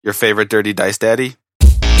Your favorite Dirty Dice Daddy?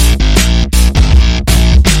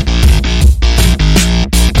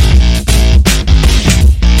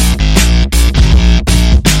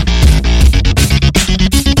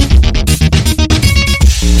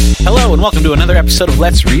 Hello and welcome to another episode of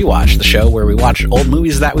Let's Rewatch, the show where we watch old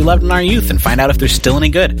movies that we loved in our youth and find out if they're still any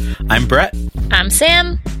good. I'm Brett. I'm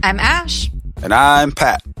Sam. I'm Ash. And I'm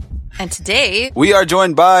Pat. And today, We are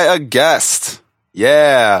joined by a guest.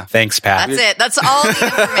 Yeah. Thanks, Pat. that's it. That's all the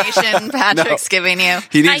information Patrick's giving you.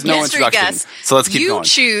 He needs no Mystery introduction. guest. So let's keep you going.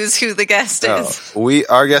 choose who the guest is.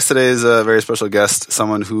 Our guest today is a very special guest,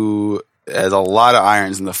 someone who has a lot of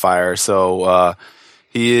irons in the fire. So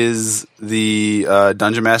he is the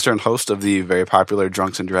dungeon master and host of the very popular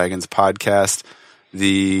Drunks and Dragons podcast,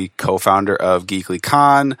 the co-founder of Geekly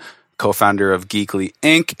Con, co-founder of Geekly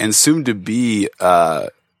Inc., and soon to be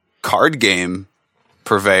card game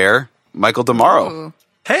purveyor, Michael Demaro. Ooh.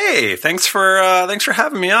 Hey, thanks for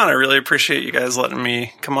having me on. I really appreciate you guys letting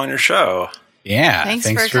me come on your show. Yeah, Thanks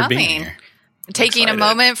thanks for being coming. here. Taking a excited.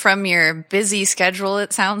 moment from your busy schedule,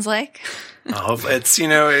 it sounds like. Oh,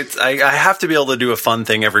 I have to be able to do a fun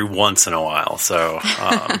thing every once in a while. So,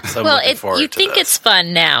 so Well, I'm looking forward you to think this. it's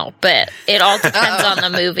fun now, but it all depends on the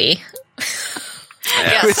movie.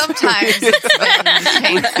 Yeah, sometimes it's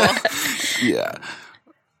been painful. Yeah.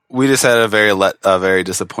 We just had a very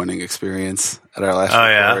disappointing experience at our last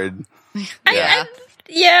record.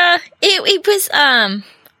 Yeah. It was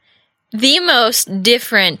the most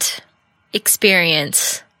different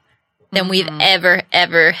experience than we've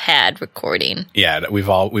ever had recording. Yeah, we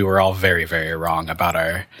were all very, very wrong about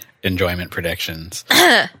our enjoyment predictions.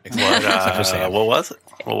 What for Sam. was it?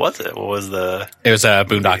 What was it? What was the? It was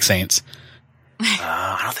Boondock Saints.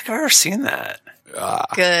 I don't think I've ever seen that.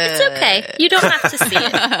 Good. It's okay. You don't have to see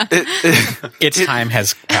it. Its time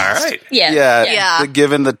has All passed. right. Yeah. Yeah.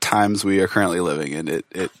 Given the times we are currently living in,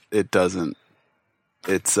 it doesn't.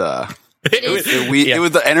 It's it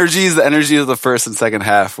was the energies of the first and second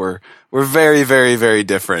half were very, very, very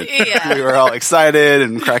different. Yeah. We were all excited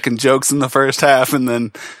and cracking jokes in the first half, and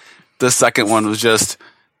then the second one was just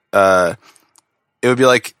it would be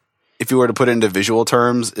like, if you were to put it into visual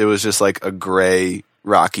terms, it was just like a gray,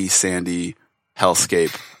 rocky, sandy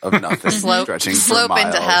hellscape of nothing stretching for Slope miles.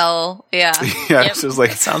 into hell. Yeah. Yeah, Yep. it's just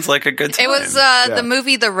like Sounds like a good time. It was the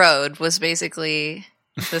movie The Road was basically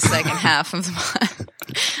the second half of the month.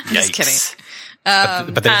 Just Yikes.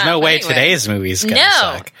 kidding. But there's no way anyway. today's movie's gonna No,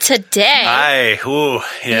 suck. today.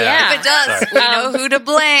 Yeah. If it does, we know who to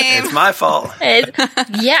blame. It's my fault.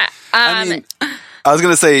 Yeah. I mean, I was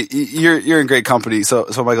gonna say you're in great company. So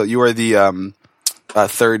Michael, you are the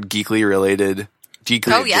third geekly related,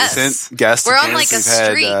 geekly yes. adjacent guest. We're on like a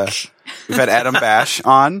streak. We've had Adam Bash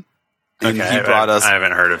on, and Okay, he brought us. I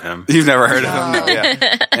haven't heard of him. You've never heard of him, no?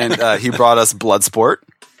 Yeah. And he brought us Bloodsport.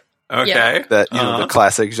 Okay. That the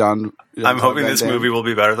classic Jean. I'm hoping Van this Damme. movie will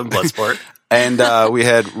be better than Bloodsport. And we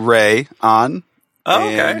had Ray on. Oh,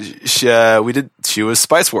 okay. And she was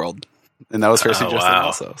Spice World, and that was her suggestion wow.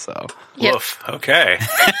 also. So Yep. Woof. Okay.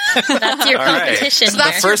 That's your All right. competition So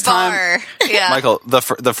that's here. first your time- bar. Yeah. Michael, the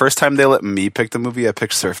first time they let me pick the movie, I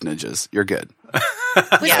picked Surf Ninjas. You're good. Was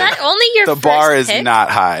that only your The first bar is pick? not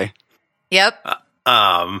high. Yep.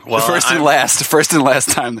 Well, The first and last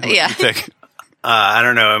time they let Yeah. me pick. I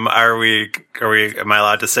don't know. Am I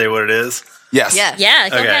allowed to say what it is? Yes. Yes. Yeah,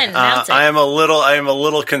 go ahead and announce it. I am a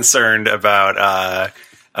little concerned about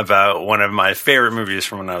one of my favorite movies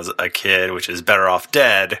from when I was a kid, which is Better Off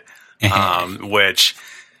Dead, which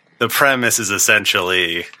the premise is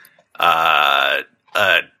essentially a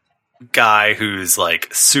guy who's like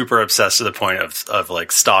super obsessed to the point of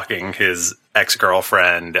like stalking his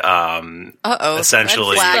ex-girlfriend.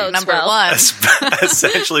 Essentially, Red flag Bodes number well. one.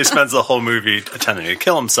 essentially spends the whole movie attempting to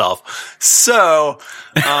kill himself. So,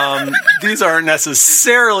 these aren't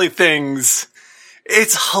necessarily things.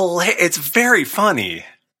 It's very funny, if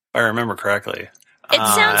I remember correctly. It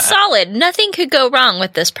sounds solid. Nothing could go wrong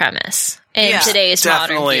with this premise in today's modern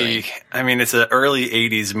Definitely. viewing. I mean, it's an early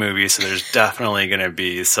 80s movie, so there's definitely going to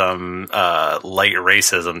be some light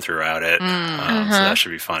racism throughout it. So that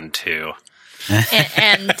should be fun, too.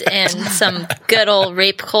 and some good old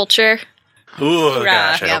rape culture. Ooh,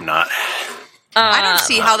 gosh, I Yep. hope not. I don't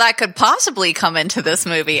see how that could possibly come into this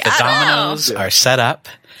movie. The dominoes are set up.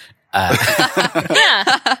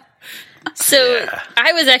 Yeah. So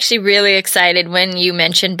I was actually really excited when you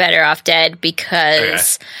mentioned Better Off Dead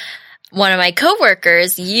because one of my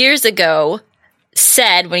coworkers years ago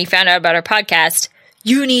said, when he found out about our podcast,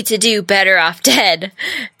 you need to do Better Off Dead.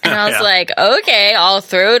 And I was like, okay, I'll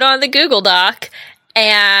throw it on the Google Doc.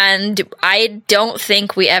 And I don't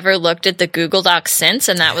think we ever looked at the Google Doc since,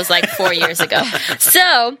 and that was like 4 years ago. So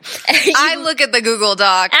I look at the Google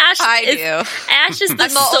Doc. Ash is the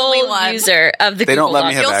I'm the only sole one. user of the They Google don't let Doc.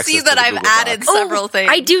 me have You'll access see to that the I've Google added Doc. several things.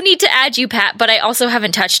 I do need to add you, Pat, but I also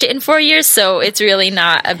haven't touched it in 4 years, so it's really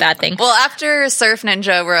not a bad thing. Well, after Surf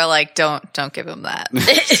Ninja, we're like, don't give him that.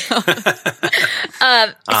 It's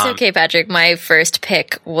okay, Patrick. My first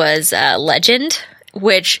pick was Legend,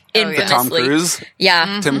 which infamously, Tom Cruise,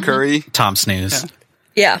 yeah, Tim Curry. Tom Snooze.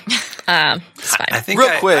 yeah, it's fine. I think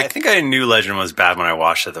Real quick. I think I knew Legend was bad when I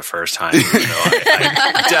watched it the first time. So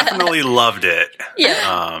I definitely loved it.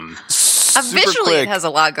 Yeah. Super Visually, quick. it has a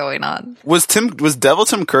lot going on. Was Devil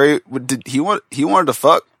Tim Curry? Did he wanted to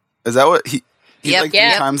fuck? Is that what he? He's Yep. like 3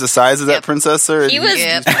 Yep. times the size of that princess, or He was-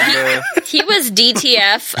 He was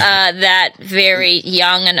DTF, that very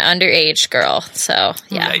young and underage girl. So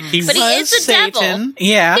yeah, He but he was is the devil. Satan.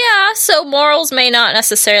 Yeah. Yeah, so morals may not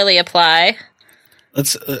necessarily apply.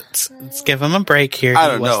 Let's give him a break here. I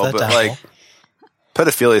He don't was know, the but devil. like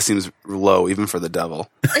pedophilia seems low even for the devil.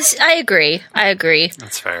 I agree.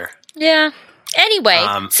 That's fair. Yeah. Anyway,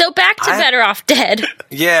 so back to Better Off Dead.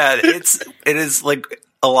 Yeah, it is like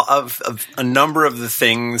a lot of a number of the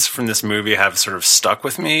things from this movie have sort of stuck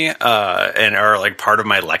with me, and are like part of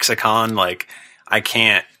my lexicon. Like I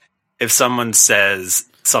can't, if someone says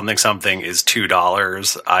something is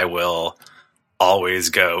 $2, I will always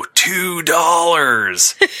go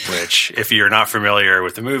 $2, which if you're not familiar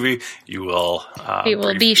with the movie, you will, We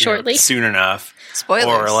will be shortly. soon enough. Spoilers.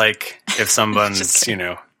 Or like if someone's,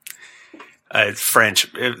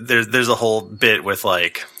 French, there's a whole bit with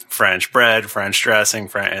like French bread, French dressing,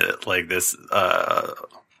 like this. I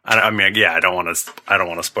don't want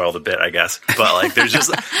to spoil the bit, I guess, but like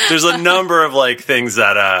there's a number of like things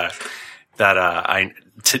that I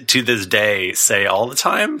to this day say all the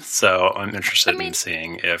time. So I'm interested in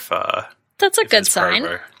seeing if That's a if good it's part sign.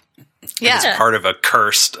 of Yeah. part of a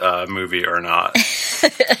cursed movie or not.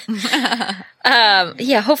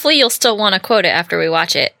 Yeah, hopefully you'll still want to quote it after we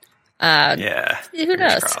watch it. Yeah, Who fingers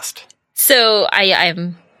knows? crossed. So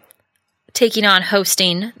I'm taking on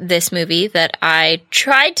hosting this movie that I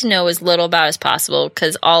tried to know as little about as possible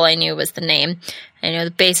because all I knew was the name. I know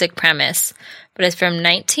the basic premise, but it's from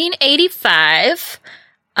 1985.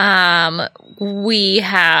 We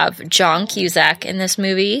have John Cusack in this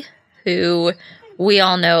movie, who we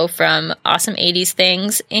all know from Awesome 80s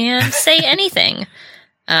Things and Say Anything,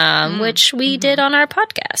 which we did on our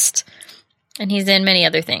podcast. And he's in many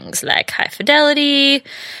other things like High Fidelity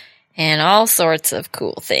and all sorts of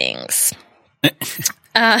cool things. Because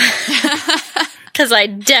I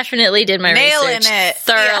definitely did my Nailing research it.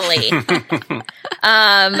 thoroughly.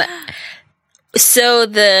 So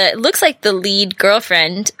it looks like the lead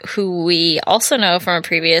girlfriend, who we also know from a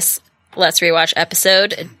previous Let's Rewatch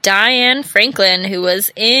episode, Diane Franklin, who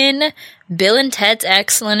was in Bill and Ted's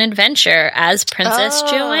Excellent Adventure as Princess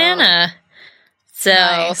Joanna. So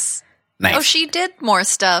Nice. Nice. Oh, she did more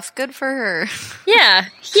stuff. Good for her. yeah,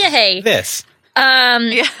 yay. This.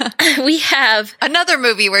 Yeah. We have, Another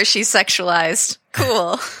movie where she's sexualized.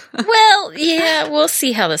 Cool. well, yeah, we'll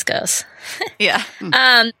see how this goes. Yeah.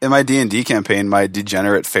 In my D&D campaign, my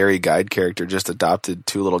degenerate fairy guide character just adopted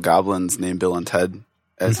 2 little goblins named Bill and Ted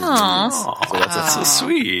as his minions. So that's So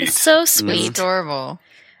sweet. So sweet. Adorable.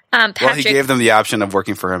 well, he Patrick, gave them the option of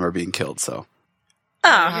working for him or being killed. So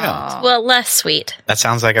well, less sweet. That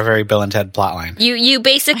sounds like a very Bill and Ted plotline. You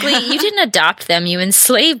basically, you didn't adopt them, you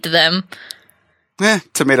enslaved them.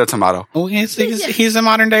 tomato, tomato. Well, he's a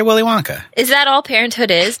modern day Willy Wonka. Is that all parenthood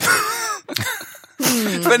is?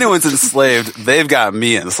 If anyone's enslaved, they've got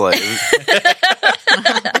me enslaved.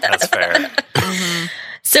 That's fair.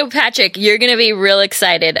 So, Patrick, you're going to be real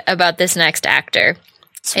excited about this next actor.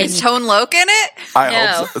 Is Tone Loc in it? I No.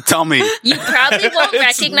 hope so. Tell me. You probably won't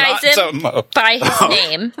recognize him by his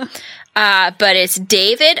name, but it's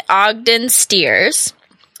David Ogden Stiers,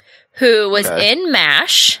 who was Okay. in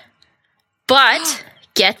MASH. But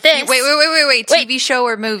get this, Wait. Wait. TV show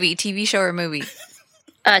or movie? TV show or movie?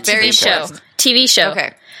 Very TV show, important. TV show.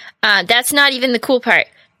 Okay. That's not even the cool part.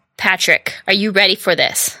 Patrick, are you ready for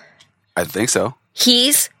this? I think so.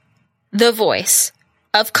 He's the voice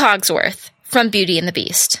of Cogsworth from Beauty and the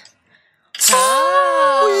Beast.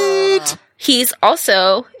 Sweet. He's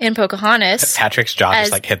also in Pocahontas. Patrick's jaw As-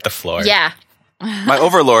 just like hit the floor. Yeah, My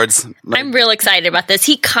overlords. I'm real excited about this.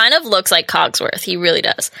 He kind of looks like Cogsworth. He really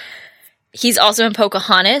does. He's also in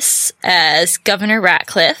Pocahontas as Governor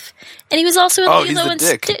Ratcliffe, and he was also in Oh, he's Lilo the and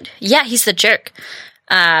dick. Stitch. Yeah, he's the jerk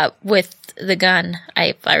with the gun.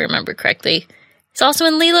 If I remember correctly, he's also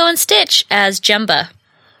in Lilo and Stitch as Jemba,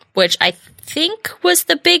 which I think was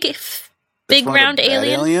the big big one of the round bad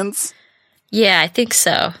alien? aliens? Yeah, I think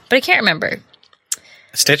so, but I can't remember.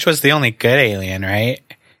 Stitch was the only good alien, right?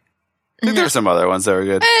 I think there were some other ones that were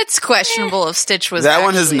good. It's questionable if Stitch was That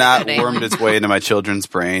one has actually not a good wormed alien. its way into my children's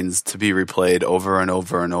brains to be replayed over and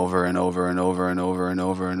over and over and over and over and over and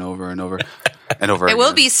over and over and over and over. It will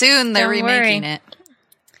again. be soon. They're Don't remaking worry. it.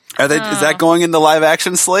 Are they? Is that going in the live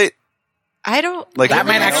action slate? I don't. Like, I that don't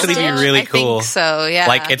might know. actually be really I cool. think so yeah.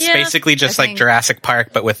 Like, it's Yeah. basically just I like think- Jurassic Park,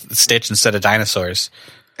 but with Stitch instead of dinosaurs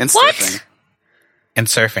And What? surfing. and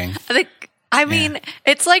surfing. I mean,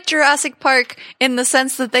 it's like Jurassic Park in the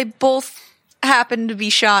sense that they both happen to be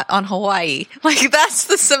shot on Hawaii. Like, that's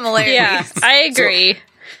the similarity. Yeah, I agree.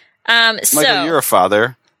 Michael, So you're a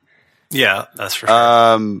father. Yeah, that's for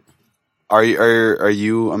sure. Are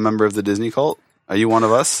you a member of the Disney cult? Are you one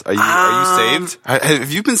of us? Are you saved?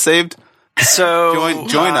 Have you been saved? So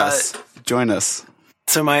Join us. Join us.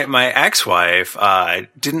 So my ex-wife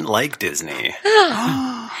didn't like Disney.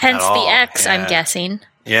 hence the all, X, I'm yeah. guessing.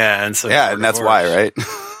 Yeah, and so Yeah, we're and that's divorced. why, right?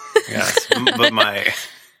 Yes,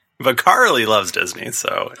 but Carly loves Disney,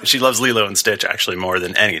 so she loves Lilo and Stitch actually more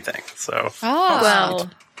than anything. So Oh.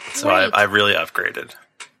 Well, so I really upgraded.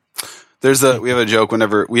 We have a joke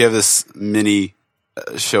whenever we have this mini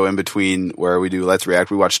show in between where we do Let's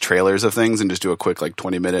React. We watch trailers of things and just do a quick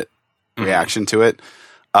 20-minute reaction to it.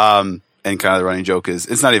 And kind of the running joke is,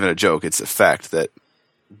 it's not even a joke, it's a fact that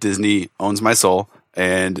Disney owns my soul,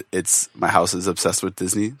 and my house is obsessed with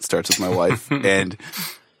Disney. It starts with my wife. And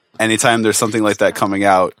anytime there's something like that coming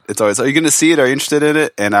out, it's always, are you going to see it? Are you interested in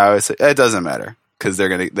it? And I always say, it doesn't matter, because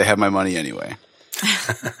they have my money anyway.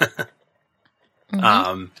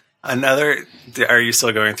 Are you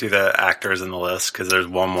still going through the actors in the list? Because there's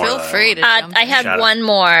one more. Feel that free to jump I in. had Shout out. one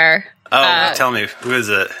more. Tell me, who is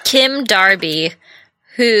it? Kim Darby,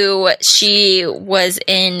 who she was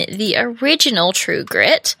in the original True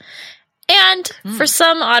Grit, and for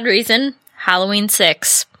some odd reason, Halloween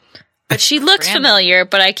 6. But she looks Random. familiar,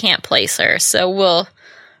 but I can't place her, so we'll...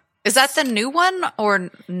 Is that the new one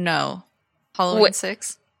or no? Halloween Wait.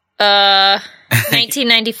 6?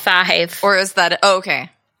 1995. Or is that... Oh, okay.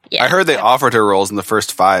 Yeah. I heard they offered her roles in the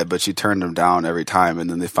first 5, but she turned them down every time, and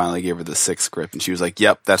then they finally gave her the 6th script, and she was like,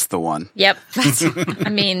 yep, that's the one. Yep. I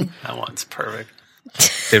mean, That one's perfect.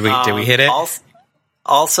 Did we hit it?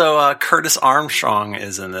 Also, Curtis Armstrong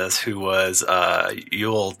is in this, who was,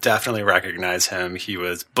 you'll definitely recognize him. He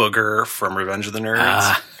was Booger from Revenge of the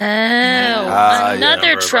Nerds. another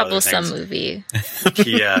number of troublesome other movie.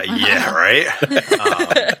 Yeah, right?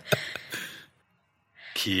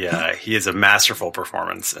 He is a masterful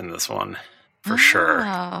performance in this one, for sure,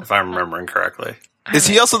 if I'm remembering correctly. Is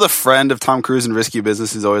he also the friend of Tom Cruise in Risky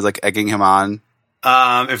Business who's always egging him on?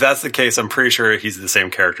 If that's the case, I'm pretty sure he's the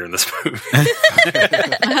same character in this movie.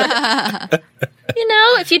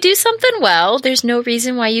 If you do something well, there's no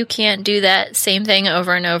reason why you can't do that same thing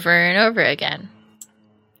over and over and over again.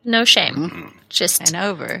 No shame. Just And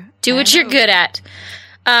over. do what you're good at.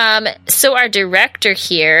 So our director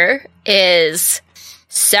here is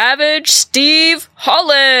Savage Steve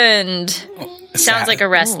Holland. Sounds like a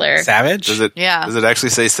wrestler. Savage? Does it actually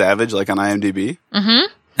say Savage like on IMDb? Mm-hmm.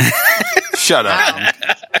 Shut up.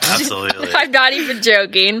 Absolutely. I'm not even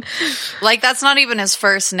joking. Like, that's not even his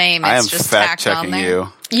first name. It's I am just fact tacked on checking there. you.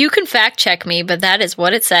 You can fact check me, but that is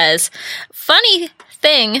what it says. Funny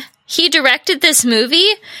thing, he directed this movie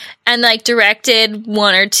and directed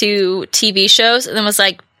 1 or 2 TV shows and then was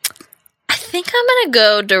like, I think I'm going to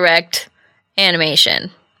go direct animation.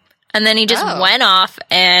 And then he just went off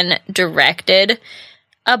and directed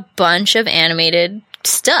a bunch of animated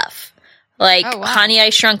stuff. Like Honey, I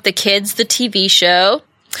Shrunk the Kids, the TV show.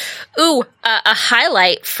 Ooh, a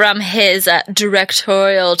highlight from his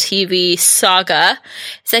directorial TV saga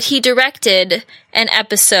is that he directed an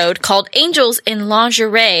episode called Angels in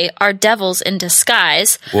Lingerie Are Devils in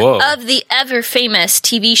Disguise of the ever-famous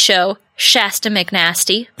TV show Shasta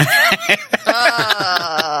McNasty.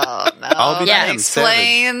 I'll be Yeah. damned, Savage.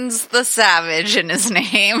 Explains the savage in his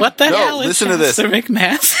name. What the No, hell is listen to this. Shasta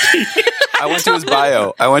McNasty? I went to his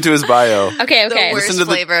bio. Okay, The okay. worst Listen to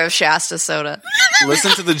the- flavor of Shasta soda.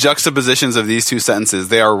 Listen to the juxtapositions of these 2 sentences.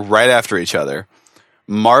 They are right after each other.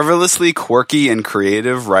 Marvelously quirky and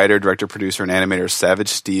creative writer, director, producer, and animator Savage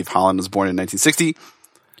Steve Holland was born in 1960.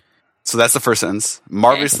 So that's the first sentence.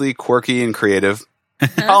 Marvelously quirky and creative.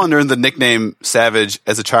 Holland earned the nickname Savage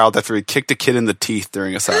as a child after he kicked a kid in the teeth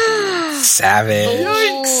during a soccer game. Savage.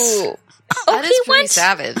 Ooh. That is he pretty went-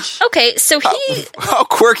 savage. Okay, so he How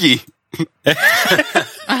quirky.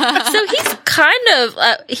 So he's kind of,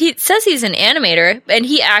 he says he's an animator, and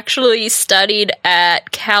he actually studied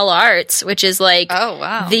at Cal Arts, which is like Oh,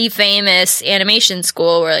 wow. the famous animation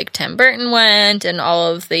school where like Tim Burton went and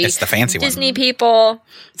all of the It's the fancy Disney one. people.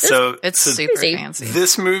 So It's so super crazy. fancy.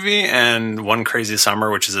 this movie and One Crazy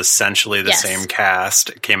Summer, which is essentially the Yes. same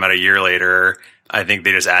cast, came out a year later. I think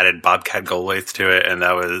they just added Bobcat Goldthwait to it, and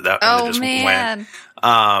that Oh, just man.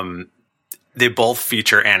 went. They both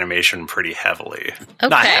feature animation pretty heavily.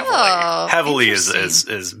 Not Okay. heavily. Oh, Heavily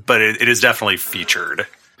interesting. is but it is definitely featured.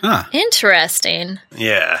 Huh. Interesting.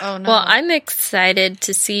 Yeah. Oh, no. Well, I'm excited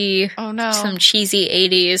to see Oh, no. some cheesy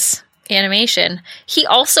 80s animation. He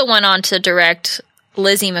also went on to direct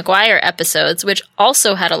Lizzie McGuire episodes, which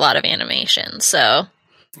also had a lot of animation. So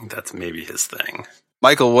That's maybe his thing.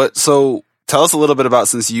 Michael, so tell us a little bit about,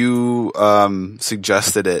 since you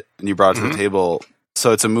suggested it and you brought it to the table.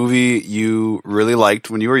 So it's a movie you really liked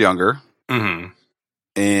when you were younger. Hmm.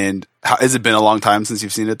 And has it been a long time since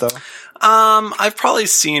you've seen it, though? I've probably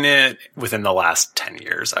seen it within the last 10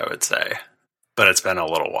 years, I would say, but it's been a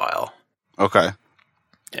little while. Okay.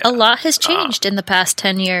 Yeah. a lot has changed in the past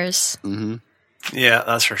 10 years. hmm Yeah,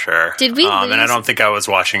 that's for sure. Did we And I lose- don't think I was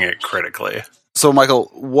watching it critically. So, Michael,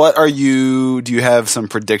 do you have some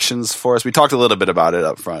predictions for us? We talked a little bit about it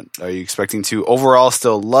up front. Are you expecting to overall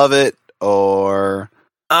still love it, or?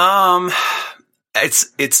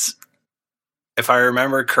 It's if I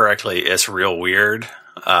remember correctly, it's real weird.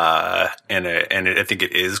 I think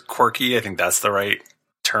it is quirky. I think that's the right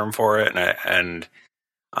term for it. And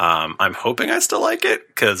I'm hoping I still like it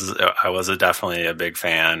because I was definitely a big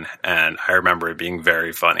fan, and I remember it being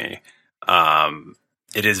very funny.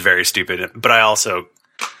 It is very stupid, but I also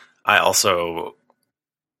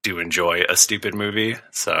do enjoy a stupid movie.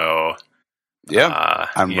 So Yeah,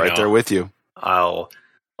 I'm right there with you. I'll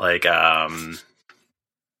like I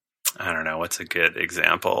don't know what's a good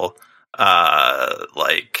example.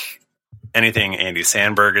 Like anything Andy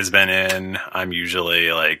Samberg has been in, I'm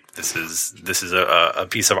usually like, this is a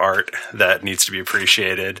piece of art that needs to be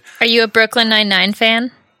appreciated. Are you a Brooklyn Nine-Nine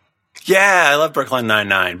fan? Yeah, I love Brooklyn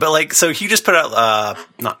Nine-Nine, but like, so he just put out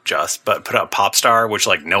put out Popstar, which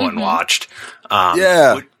like no one watched.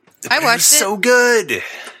 Yeah. But I it watched was it. so good. It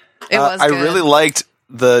was I good. really liked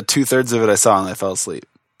the 2/3 of it I saw, and I fell asleep.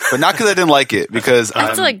 But not because I didn't like it, because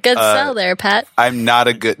That's a good sell there, Pat. I'm not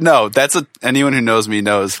a good. No, anyone who knows me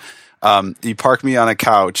knows. You park me on a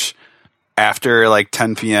couch after like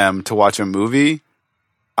 10 p.m. to watch a movie,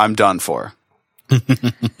 I'm done for.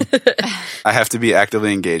 I have to be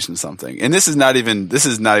actively engaged in something, and this is not even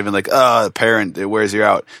like parent, it wears you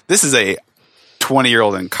out. This is a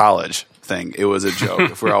 20-year-old in college thing. It was a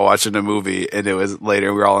joke. If we're all watching a movie and it was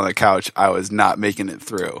later, we were all on the couch, I was not making it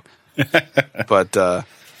through. But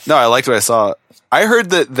no, I liked what I saw. I heard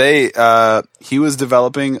that he was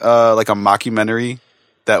developing like a mockumentary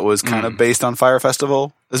that was kind of based on Fyre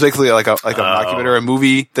Festival. It's basically like a mockumentary, a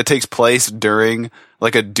movie that takes place during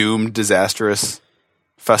like a doomed, disastrous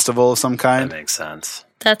festival of some That kind. makes sense.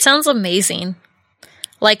 That sounds amazing.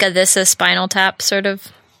 Like a This Is Spinal Tap sort of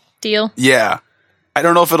deal. Yeah. I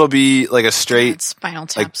don't know if it'll be like a straight Spinal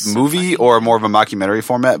Tap's like so movie funny. or more of a mockumentary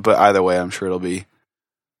format, but either way, I'm sure it'll be.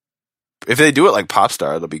 If they do it like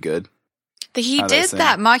Popstar, it'll be good. He How do I did say?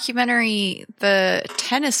 that mockumentary, the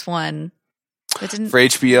tennis one. That didn't For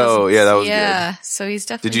HBO, yeah, that was yeah. good. So he's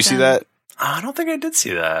definitely. Did you see done- that? I don't think I did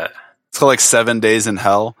see that. It's called like 7 Days in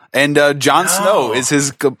Hell, and Jon Snow is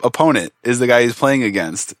his opponent, is the guy he's playing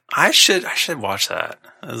against. I should watch that.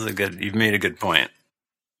 You've made a good point.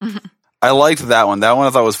 I liked that one. That one I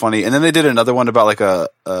thought was funny, and then they did another one about like a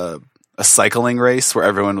cycling race where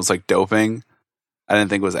everyone was like doping. I didn't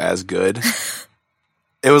think it was as good.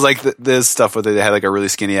 It was like this stuff where they had like a really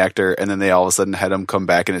skinny actor, and then they all of a sudden had him come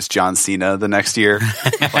back, and it's John Cena the next year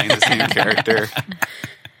playing the same character.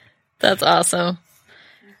 That's awesome.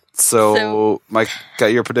 So, Mike, got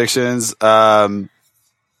your predictions.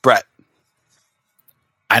 Brett.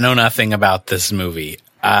 I know nothing about this movie,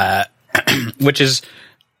 which is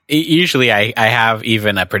usually I have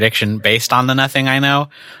even a prediction based on the nothing I know.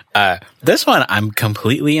 This one, I'm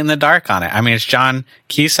completely in the dark on it. I mean, it's John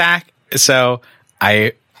Cusack, so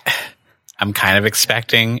I'm kind of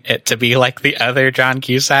expecting it to be like the other John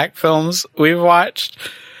Cusack films we've watched,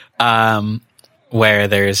 where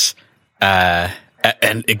there's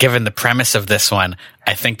and given the premise of this one,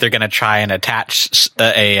 I think they're going to try and attach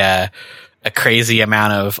a crazy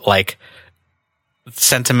amount of like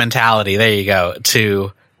sentimentality. There you go,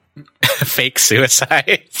 to fake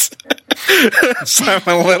suicides. So I'm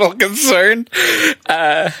a little concerned.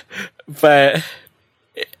 But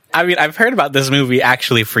I mean, I've heard about this movie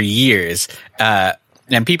actually for years.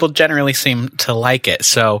 and people generally seem to like it.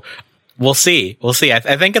 So we'll see. I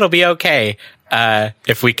think it'll be okay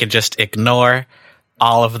if we can just ignore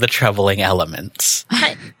all of the troubling elements.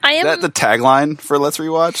 I Is am. that the tagline for Let's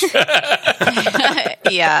Rewatch?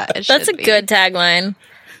 Yeah, it That's a should be. good tagline.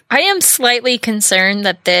 I am slightly concerned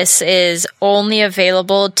that this is only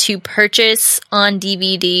available to purchase on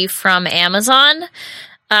DVD from Amazon.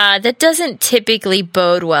 That doesn't typically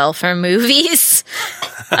bode well for movies.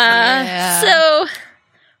 Yeah. So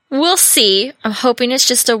we'll see. I'm hoping it's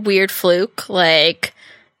just a weird fluke, like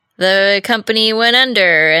the company went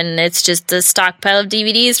under and it's just a stockpile of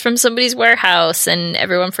DVDs from somebody's warehouse and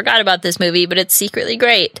everyone forgot about this movie, but it's secretly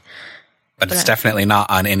great. But it's definitely not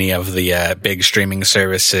on any of the big streaming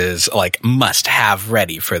services, like must have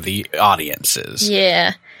ready for the audiences.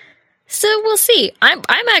 Yeah. So we'll see. I'm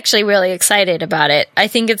actually really excited about it. I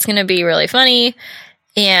think it's going to be really funny,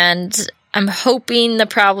 and I'm hoping the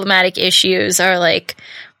problematic issues are like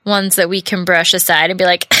ones that we can brush aside and be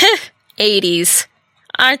like, 80s.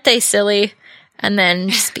 Aren't they silly? And then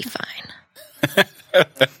just be fine.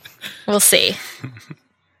 We'll see.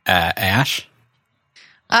 Ash?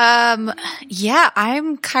 Yeah,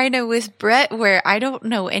 I'm kind of with Brett where I don't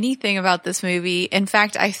know anything about this movie. In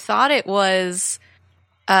fact, I thought it was,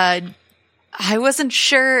 I wasn't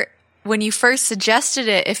sure when you first suggested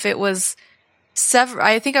it if it was several.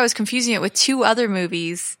 I think I was confusing it with two other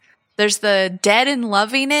movies. There's the Dead and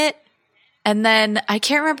Loving It, and then I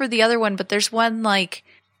can't remember the other one, but there's one like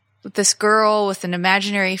with this girl with an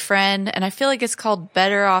imaginary friend, and I feel like it's called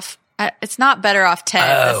Better Off. It's not Better Off Ted.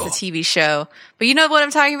 Oh. That's the TV show, but you know what I'm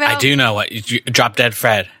talking about. I do know what Drop Dead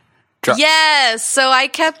Fred. Yes. So I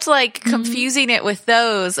kept like confusing it with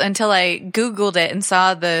those until I Googled it and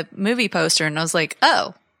saw the movie poster, and I was like,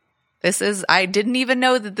 oh, I didn't even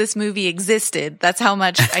know that this movie existed. That's how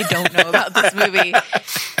much I don't know about this movie.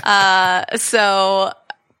 So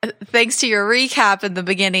thanks to your recap in the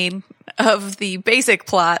beginning of the basic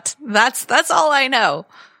plot, that's all I know.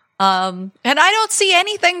 And I don't see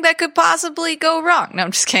anything that could possibly go wrong. No,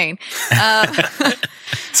 I'm just kidding. So have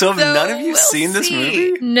So none of you we'll seen this see.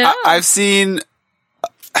 movie? No. I've seen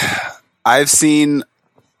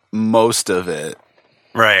most of it.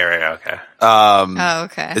 Right, okay. Oh,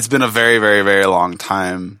 okay. It's been a very, very, very long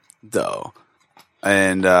time, though,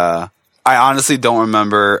 and I honestly don't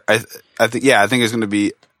remember. I think it's going to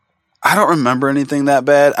be. I don't remember anything that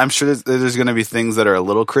bad. I'm sure there's going to be things that are a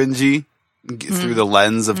little cringy through the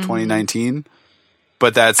lens of 2019,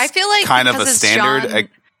 but that's I feel like kind of a because it's standard.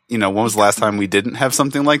 John- When was the last time we didn't have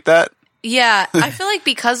something like that? Yeah, I feel like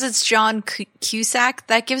because it's John Cusack,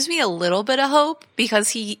 that gives me a little bit of hope because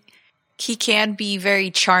he can be very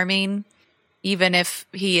charming, even if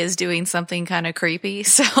he is doing something kind of creepy.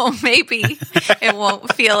 So maybe it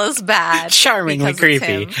won't feel as bad. Charmingly because it's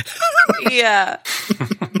creepy. him. Yeah,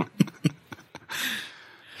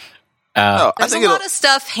 I there's think a lot of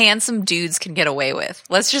stuff handsome dudes can get away with.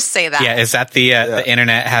 Let's just say that. Yeah, is that the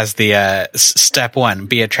internet has the step 1,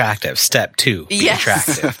 be attractive. Step 2, be Yes.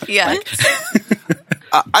 attractive. Yeah.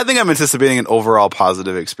 I think I'm anticipating an overall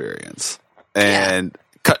positive experience. And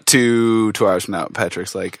cut to 2 hours from now,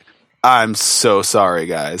 Patrick's like, I'm so sorry,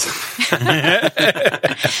 guys.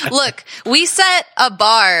 Look, we set a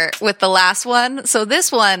bar with the last one, so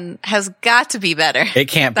this one has got to be better. It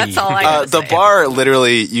can't be. That's all I gotta The say. bar,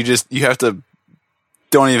 literally, you have to,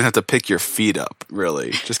 don't even have to pick your feet up,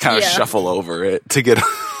 really. Just kind of Yeah. shuffle over it to get.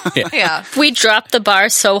 Yeah. We dropped the bar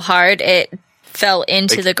so hard it fell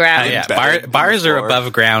into the ground. Yeah, Better than bars are before.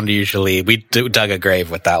 above ground usually. We dug a grave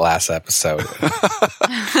with that last episode.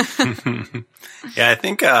 Yeah, I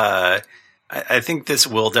think this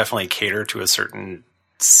will definitely cater to a certain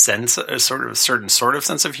sense, a certain sort of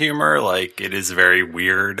sense of humor. Like it is very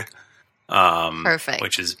weird, Perfect.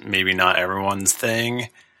 which is maybe not everyone's thing.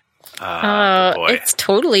 Boy. It's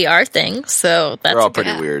totally our thing, so that's They're all a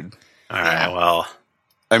pretty good- weird. All right, well,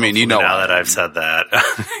 I mean, you know, now that I've said that,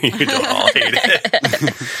 you don't all hate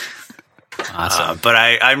it. Awesome. But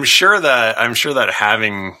I'm sure that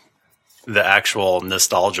having the actual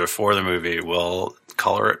nostalgia for the movie will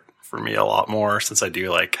color it for me a lot more, since I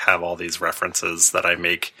do like have all these references that I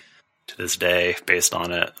make to this day based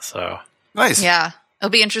on it. So, nice. Yeah.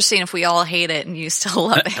 It'll be interesting if we all hate it and you still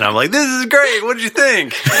love it. and I'm like, this is great. What did you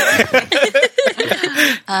think?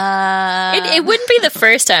 It wouldn't be the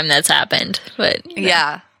first time that's happened, but you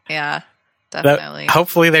know. Yeah. But Definitely.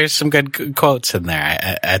 hopefully there's some good quotes in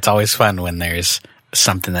there. It's always fun when there's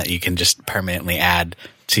something that you can just permanently add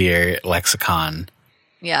to your lexicon.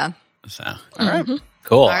 Yeah. So, all right.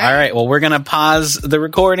 Cool. All right. Well, we're going to pause the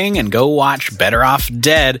recording and go watch Better Off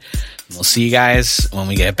Dead. We'll see you guys when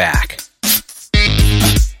we get back.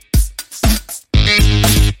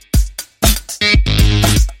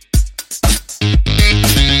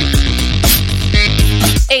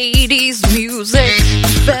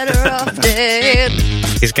 music. Better off dead.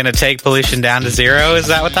 He's going to take pollution down to zero. Is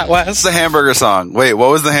that what that was? It's the hamburger song. Wait, what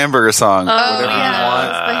was the hamburger song? Oh, Whatever yeah.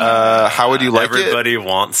 you want. How would you like Everybody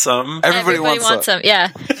wants some. it? Everybody wants some. Yeah.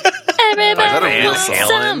 Everybody Van wants Halen.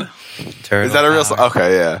 some. Is that a real song?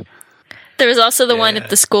 Okay, yeah. There was also the one at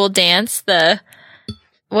the school dance.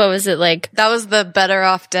 What was it like? That was the Better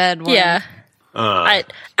Off Dead one. Yeah. I'd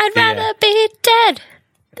rather be dead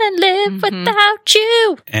than live without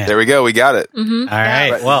you. Yeah. There we go. We got it. All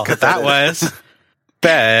right. Well, that was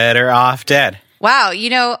Better Off Dead. Wow,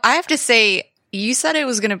 I have to say, you said it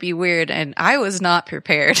was going to be weird, and I was not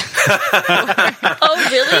prepared. Oh,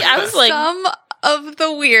 really? I was like, Some of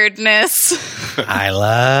the weirdness. I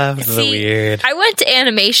love the see, weird. I went to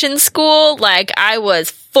animation school. Like, I was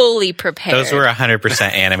fully prepared. Those were 100%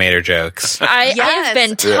 animator jokes. I Yes, have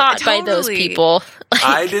been taught by those totally. people.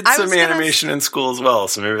 I did I some was gonna animation in school as well,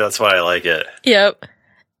 so maybe that's why I like it. Yep.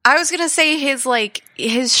 I was going to say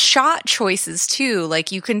his shot choices too.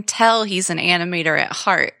 Like, you can tell he's an animator at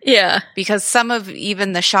heart. Yeah. Because some of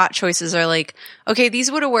even the shot choices are like, okay, these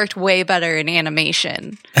would have worked way better in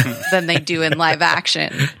animation than they do in live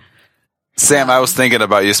action. Sam, I was thinking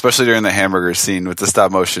about you, especially during the hamburger scene with the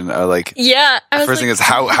stop motion. Yeah. I was First thing is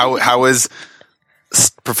how is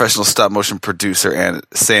professional stop motion producer and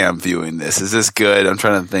Sam viewing this? Is this good? I'm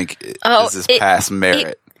trying to think. Does this pass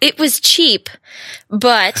merit? It was cheap,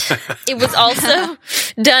 but it was also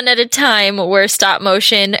done at a time where stop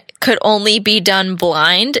motion could only be done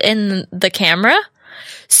blind in the camera.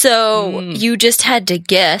 So you just had to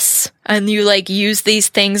guess, and you use these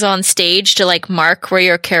things on stage to mark where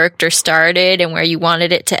your character started and where you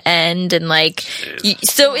wanted it to end. And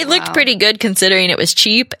so it looked pretty good considering it was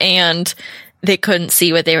cheap and they couldn't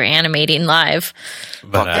see what they were animating live.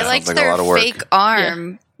 But, I liked like a their lot of work. fake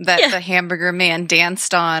arm that the hamburger man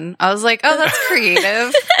danced on. I was like, oh, that's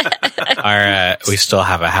creative. we still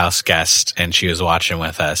have a house guest, and she was watching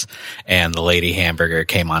with us, and the lady hamburger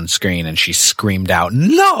came on screen, and she screamed out,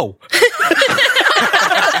 "No!"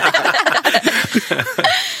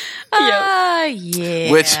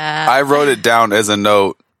 Yeah. Which I wrote it down as a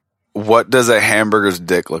note. What does a hamburger's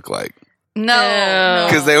dick look like? No.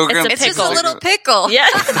 Because they were It's going a It's just a pickle. little pickle. Yeah.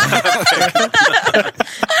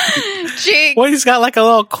 Jake. What, he's got like a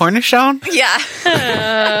little cornichon?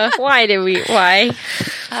 Yeah. Why?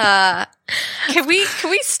 Can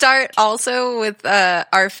we start also with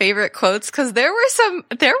our favorite quotes? Because there were some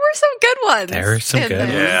good ones. There were some in good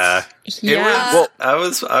this. ones. Yeah. I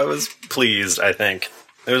was pleased. I think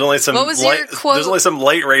there was only some. What was your quote? There's only some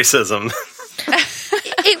light racism.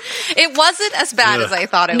 It wasn't as bad as I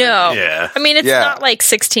thought it No. would. Yeah. I mean, it's Yeah. not like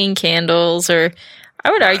 16 Candles or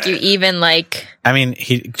I would argue even like I mean,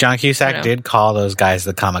 John Cusack know. did call those guys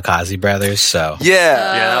the Kamikaze Brothers, so Yeah.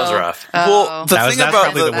 Yeah, that was rough. Well, the That was- thing that's about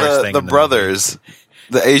probably the worst thing the in the brothers,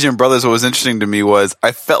 the Asian brothers, what was interesting to me was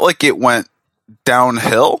I felt like it went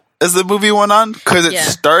downhill as the movie went on because it Yeah.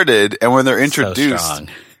 started, and when they're so introduced, strong.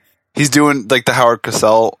 he's doing like the Howard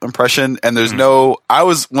Cosell impression, and there's no. I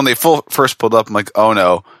was when they first pulled up, I'm like, oh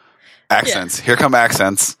no, accents. Here come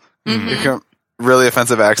accents. Here come really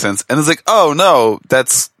offensive accents, and it's like, oh no,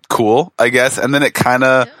 that's cool, I guess. And then it kind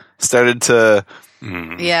of started to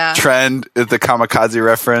Yeah. trend at the kamikaze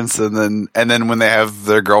reference, and then when they have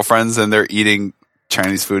their girlfriends and they're eating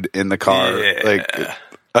Chinese food in the car, Yeah. like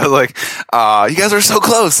I was like, you guys were so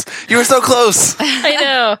close. You were so close. I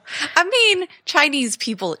know. I mean, Chinese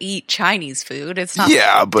people eat Chinese food. It's not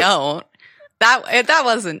Yeah, that they but- don't. That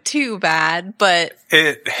wasn't too bad, but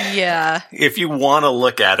yeah. If you want to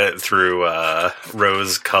look at it through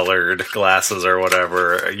rose-colored glasses or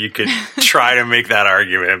whatever, you could try to make that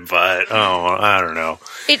argument. But I don't know.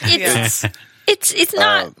 It's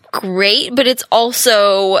not great, but it's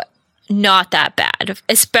also not that bad,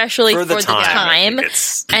 especially for the I time think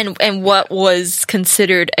it's- and what was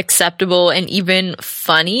considered acceptable and even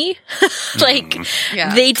funny. Like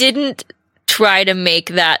Yeah. they didn't try to make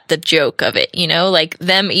that the joke of it, like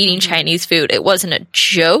them eating Chinese food. It wasn't a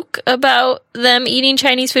joke about them eating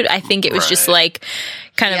Chinese food. I think it was just like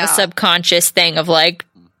kind of Yeah. a subconscious thing of like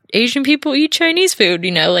Asian people eat Chinese food,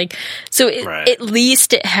 so at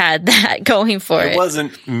least it had that going for it. It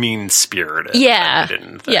wasn't mean-spirited. Yeah. I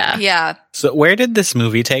didn't think. Yeah. Yeah. So where did this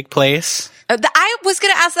movie take place? I was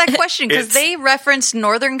going to ask that question because It's- they referenced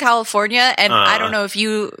Northern California, and I don't know if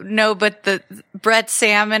you know, but Brett,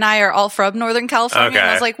 Sam, and I are all from Northern California. And I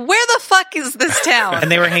Okay. was like, where the fuck is this town?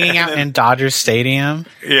 And they were hanging out in Dodger Stadium.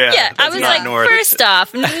 Yeah, Yeah, I that's was not like, north. first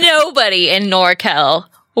off, nobody in NorCal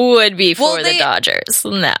would be for Well, the they- Dodgers.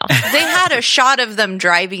 No. They had a shot of them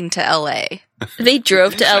driving to LA. They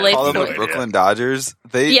drove to LA. Call them for- the Brooklyn Dodgers.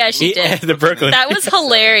 They Yeah, she did. the Brooklyn. That was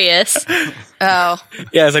hilarious. Oh,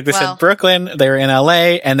 Yeah, it's like they Well. said Brooklyn, they were in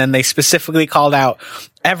LA, and then they specifically called out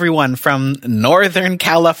everyone from Northern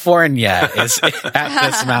California is at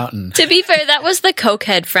this mountain. To be fair, that was the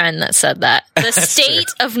cokehead friend that said that. The state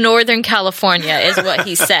of Northern California is what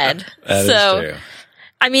he said. That is so, true.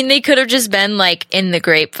 I mean, they could have just been like in the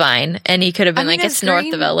Grapevine, and he could have been I mean, like, it's it's north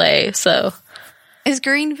green. of LA. So, is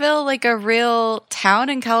Greenville like a real town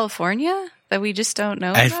in California that we just don't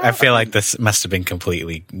know about? I feel like this must have been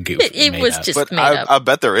completely goofy. it made was up. just But made I up.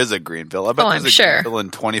 bet there is a Greenville. I bet Oh, there's I'm a sure. Greenville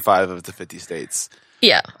in 25 of the 50 states.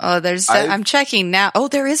 Yeah. Oh, I'm checking now. Oh,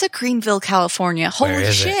 there is a Greenville, California. Where Holy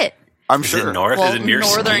is it? shit. I'm Is sure. it north? Well, is it near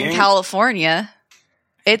Northern skiing? California.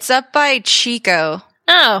 It's up by Chico.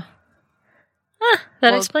 Oh.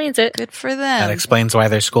 That Well, explains it. Good for That them. explains why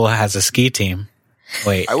their school has a ski team.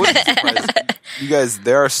 Wait, I wouldn't be surprised. You guys,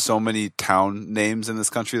 there are so many town names in this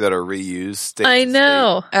country that are reused. State I to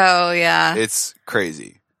know. Oh, yeah. state. It's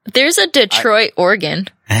crazy. There's a Detroit, Oregon.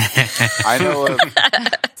 I know of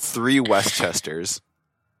 3 Westchesters.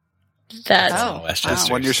 That's Oh.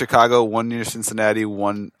 Westchester. One near Chicago, one near Cincinnati,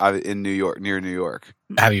 one in New York, near New York.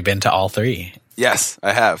 Have you been to all 3? Yes,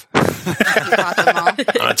 I have. You got them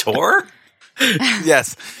all. On a tour?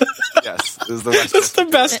 Yes. Yes. It was the That's Westchester.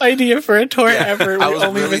 the best idea for a tour ever. I We was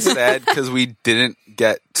only really visited- sad because we didn't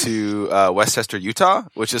get to Westchester, Utah,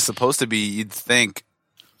 which is supposed to be, you'd think,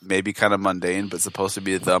 maybe kind of mundane, but supposed to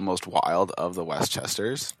be the most wild of the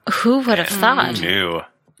Westchesters. who would have thought? New.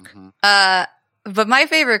 But my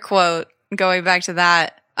favorite quote, going back to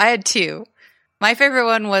that, I had 2. My favorite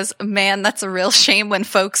one was, "Man, that's a real shame when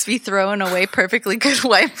folks be throwing away perfectly good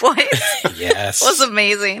white boys." Yes. Was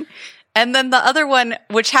amazing. And then the other one,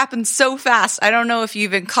 which happened so fast, I don't know if you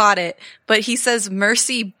even caught it, but he says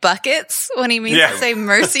 "mercy buckets" when he means Yeah. to say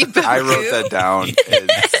 "mercy buckets." I wrote that down.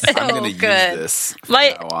 I'm going to use good. this from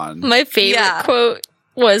My now on. my favorite Yeah. quote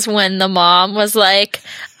was when the mom was like,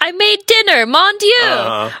 "I made dinner, mon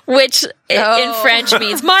Dieu," which in Oh. French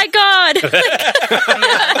means "my God."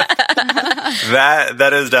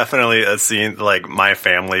 That is definitely a scene. Like my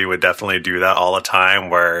family would definitely do that all the time,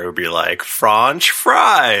 where it would be like French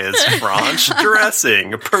fries, French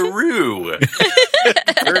dressing, Peru.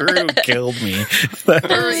 Peru killed me.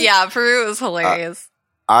 Yeah, Peru was hilarious.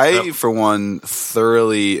 I, for one,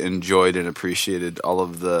 thoroughly enjoyed and appreciated all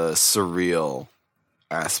of the surreal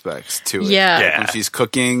aspects to it. Yeah. Yeah. When she's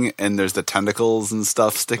cooking and there's the tentacles and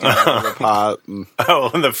stuff sticking out of the pot. And,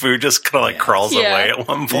 Oh, and the food just kind of like crawls Yeah. away at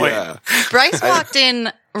one point. yeah. Bryce walked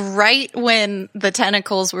in right when the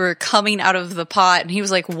tentacles were coming out of the pot, and he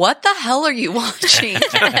was like, "What the hell are you watching?"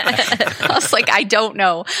 I was like, "I don't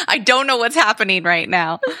know. I don't know what's happening right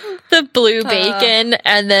now." The blue bacon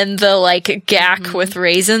and then the like gack with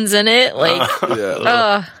raisins in it. Like,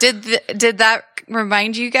 Yeah. Did that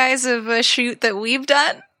remind you guys of a shoot that we've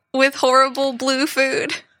done with horrible blue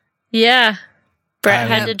food? yeah.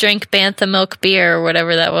 Brett I had to drink Bantha milk beer or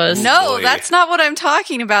whatever that was. No, boy. that's not what I'm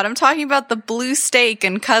talking about. I'm talking about the blue steak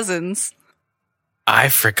and Cousins. I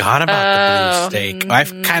forgot about the blue steak.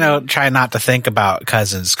 I've kind of tried not to think about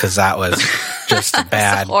Cousins because that was just a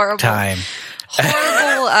bad horrible. time.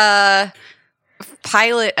 Horrible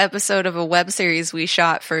pilot episode of a web series we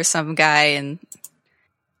shot for some guy, and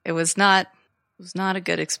it was not a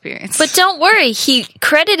good experience. But don't worry, he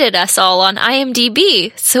credited us all on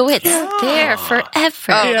IMDb, so it's there forever.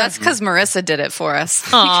 oh, that's because Marissa did it for us.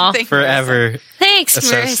 Aw. Thank Forever Thanks,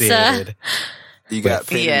 Marissa. associated. You got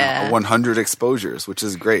paid Yeah. 100 exposures, which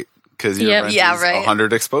is great because your Yep. rent Yeah, is right.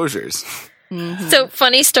 100 exposures. So,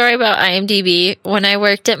 funny story about IMDb. When I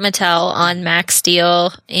worked at Mattel on Max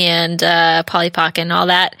Steel and Polly Pocket and all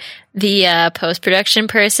that, the post-production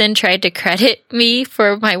person tried to credit me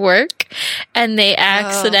for my work, and they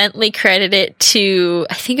accidentally credited it to,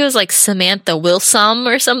 I think it was like Samantha Wilson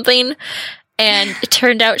or something. And it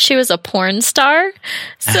turned out she was a porn star.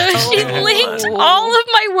 So she linked all of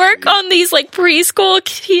my work on these like preschool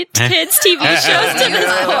kids TV shows to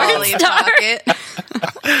this porn Polly star. Pocket.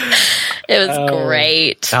 It was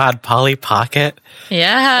great. God, Polly Pocket.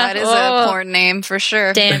 Yeah. That is a porn name for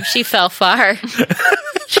sure. Damn, she fell far.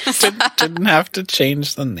 Didn't have to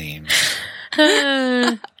change the name.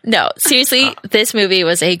 No, seriously, this movie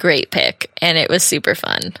was a great pick, and it was super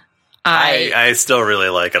fun. I still really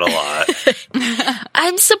like it a lot.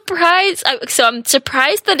 I'm surprised. I'm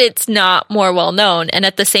surprised that it's not more well known, and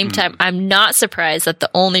at the same time, I'm not surprised that the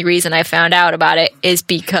only reason I found out about it is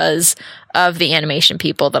because of the animation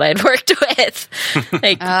people that I'd worked with.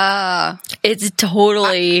 Like, it's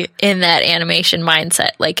totally in that animation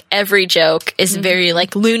mindset. Like, every joke is very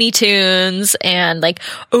like Looney Tunes and like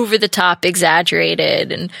over the top,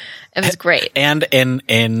 exaggerated, and it was great. And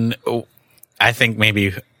in I think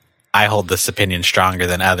maybe I hold this opinion stronger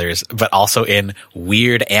than others, but also in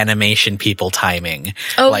weird animation people timing.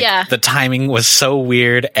 Oh, like, yeah. The timing was so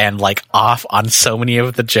weird and like off on so many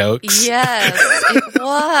of the jokes. Yes, it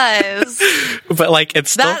was. But like,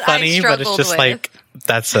 it's still That I funny, but it's struggled just with. like,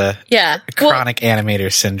 that's a chronic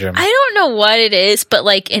animator syndrome. I don't know what it is, but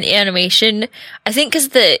like in animation, I think because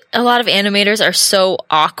a lot of animators are so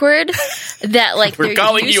awkward that like We're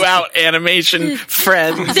calling you out, animation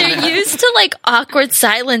friends. They're used to like awkward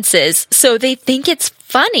silences, so they think it's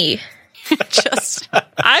funny. Just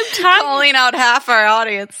I'm talking. calling out half our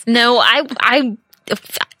audience. No, I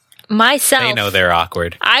myself. They know they're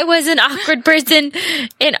awkward. I was an awkward person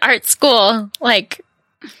in art school. Like,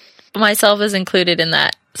 myself is included in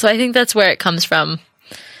that. So I think that's where it comes from.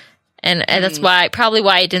 And that's probably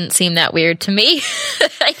why it didn't seem that weird to me.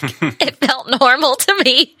 Like, it felt normal to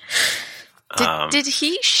me. Did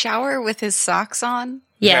he shower with his socks on?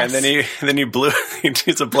 Yes. Yeah, and then he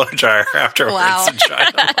used a blow dryer afterwards Wow. to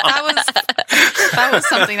dry them off. That was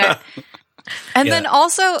something that. And then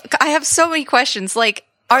also, I have so many questions. Like,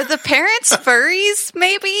 are the parents furries?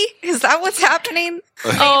 Maybe is that what's happening?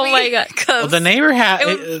 Oh my god. Well, the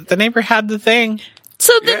neighbor had the thing.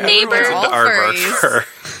 So the Yeah, neighbor, everyone's into aardvark furries. fur.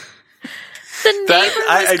 the neighbor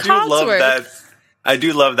I was do love Cogsworth. that. I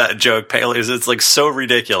do love that joke. Paley, it's like so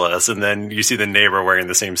ridiculous, and then you see the neighbor wearing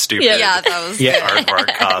the same stupid Yeah, that was. Yeah.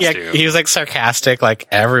 aardvark costume. Yeah, he was like sarcastic, like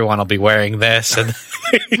everyone will be wearing this, and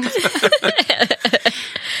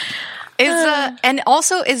And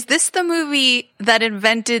also, is this the movie that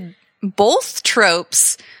invented both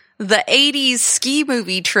tropes? The 80s ski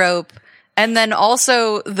movie trope, and then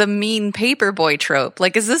also the mean paperboy trope.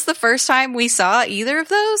 Like, is this the first time we saw either of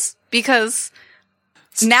those? Because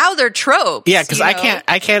now they're tropes. yeah, because you I know?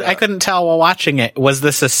 I couldn't tell while watching it. Was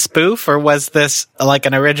this a spoof or was this like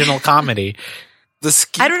an original comedy? The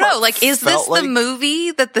ski I don't know. part Like, is this felt the like-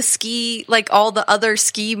 movie that the ski, like all the other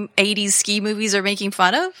 80s ski movies are making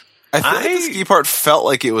fun of? I feel like the ski part felt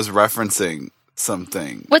like it was referencing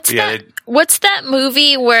something. What's Yeah, that? What's that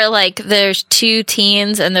movie where like there's two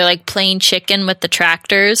teens and they're like playing chicken with the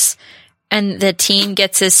tractors, and the teen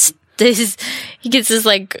gets his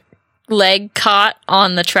like leg caught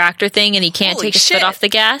on the tractor thing, and he can't Holy take his shit. foot off the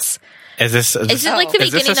gas. Is this Is it like the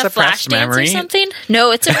is this beginning a of suppressed Flashdance memory? or something?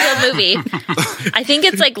 No, it's a real movie. I think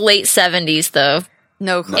it's like late 70s though.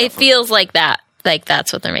 No clue. It feels like that. Like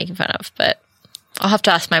that's what they're making fun of, but I'll have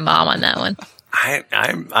to ask my mom on that one.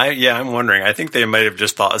 I'm wondering. I think they might have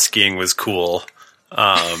just thought skiing was cool.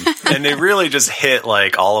 And they really just hit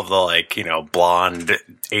like all of the like, blonde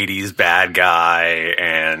 80s bad guy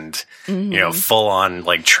and, full on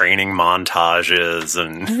like training montages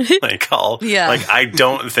and like all, Yeah. like, I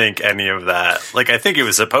don't think any of that, like, I think it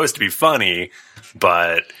was supposed to be funny,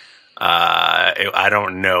 but, I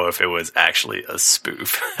don't know if it was actually a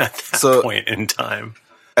spoof at that point in time.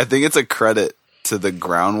 I think it's a credit to the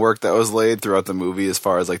groundwork that was laid throughout the movie as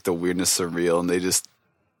far as like the weirdness surreal, and they just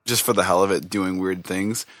for the hell of it doing weird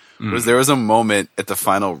things. Was there was a moment at the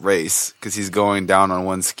final race because he's going down on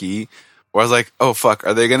one ski where I was like, oh fuck,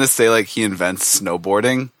 are they gonna say like he invents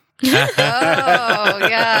snowboarding? Oh,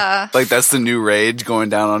 yeah. Like that's the new rage, going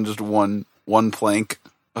down on just one plank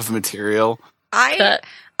of material. I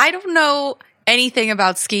don't know anything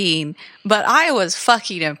about skiing, but I was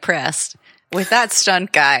fucking impressed with that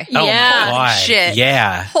stunt guy. Oh Yeah. my boy. Shit.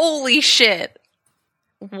 Yeah. Holy shit.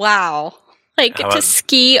 Wow. Like How to about-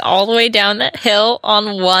 ski all the way down that hill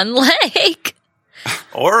on one leg.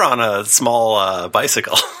 Or on a small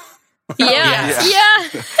bicycle. Yeah.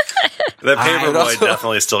 The I'd Paperboy also-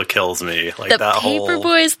 definitely still kills me. Like The that whole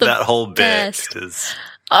Paperboy's the that whole bit best. is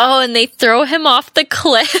Oh, and they throw him off the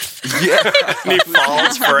cliff. Yeah, he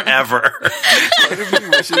falls forever. part of me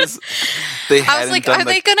wishes they hadn't I was like, done are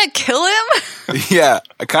they gonna kill him? Yeah,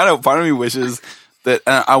 part of me wishes that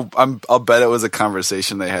I'll bet it was a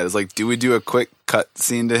conversation they had. It's like, do we do a quick cut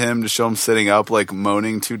scene to him to show him sitting up, like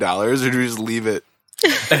moaning $2, or do we just leave it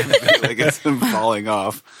like it's him falling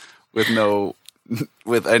off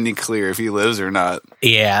with any clear if he lives or not?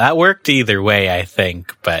 Yeah, that worked either way, I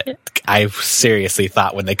think. But I seriously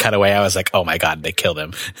thought when they cut away, I was like, oh my God, they killed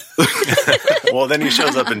him. Well, then he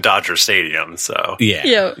shows up in Dodger Stadium, so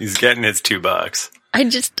Yeah. he's getting his $2.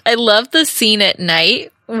 I love the scene at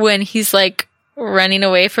night when he's like running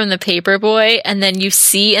away from the paper boy, and then you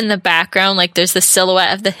see in the background, like, there's the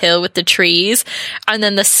silhouette of the hill with the trees, and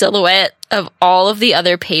then the silhouette of all of the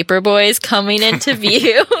other paper boys coming into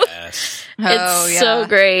view. Yes. It's so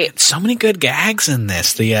great. So many good gags in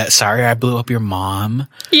this. The sorry I blew up your mom.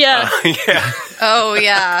 Yeah. Yeah. Oh,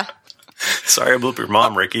 yeah. Sorry I blew up your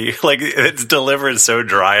mom, Ricky. Like, it's delivered so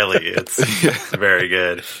dryly. It's very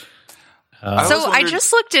good. I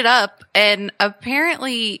just looked it up, and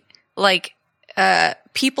apparently, like,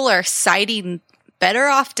 people are citing Better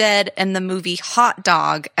Off Dead and the movie Hot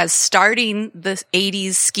Dog as starting the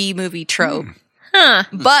 80s ski movie trope. Huh.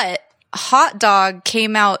 But Hot Dog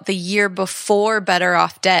came out the year before Better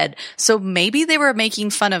Off Dead, so maybe they were making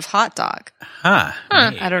fun of Hot Dog. Huh.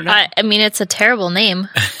 I don't know. I mean, it's a terrible name.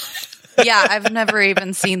 Yeah, I've never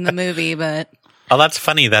even seen the movie, but Oh, that's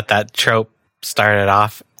funny that trope started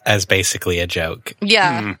off as basically a joke.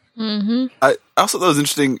 yeah. I also thought it was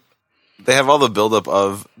interesting. They have all the buildup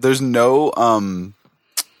of there's no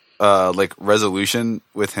like resolution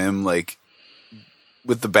with him, like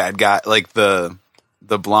with the bad guy, like the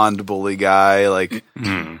blonde bully guy. Like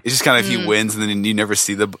it's just kind of he wins, and then you never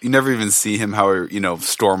even see him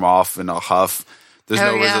storm off in a huff. There's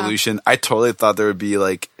no resolution. I totally thought there would be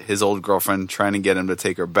like his old girlfriend trying to get him to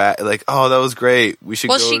take her back. Like, oh, that was great. We should.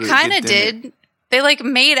 Well, go she to kind get of dinner." did. They like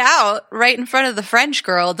made out right in front of the French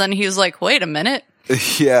girl. Then he was like, "Wait a minute."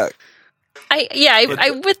 Yeah.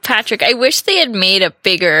 I with Patrick, I wish they had made a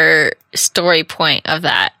bigger story point of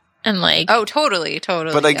that. And like, Oh, totally.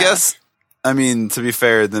 But I guess, I mean, to be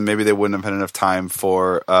fair, then maybe they wouldn't have had enough time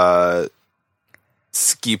for a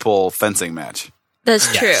ski pole fencing match.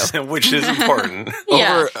 that's true. Which is important.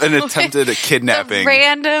 Yeah. Over an attempted kidnapping.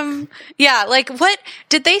 Random. Yeah, like what?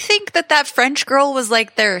 Did they think that French girl was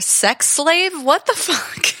like their sex slave? What the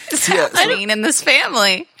fuck is happening in this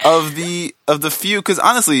family? Of the few, because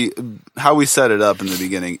honestly, how we set it up in the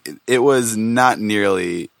beginning, it was not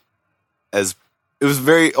nearly as, it was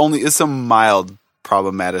it's some mild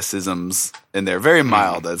problematicisms in there. Very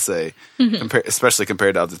mild, I'd say, especially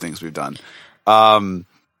compared to other things we've done.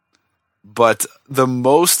 But the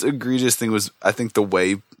most egregious thing was, I think, the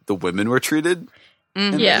way the women were treated.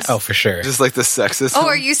 Yeah. Oh, for sure. Just like the sexism. Oh,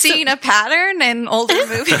 are you seeing a pattern in older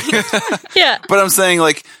movies? Yeah. But I'm saying,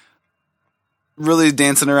 like, really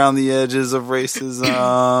dancing around the edges of racism.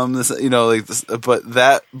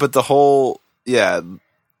 But the whole,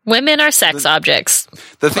 Women are sex objects.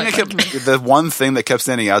 the one thing that kept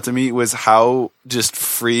standing out to me was how just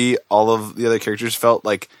free all of the other characters felt.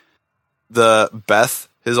 Like the Beth,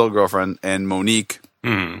 his old girlfriend, and Monique,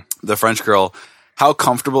 the French girl, how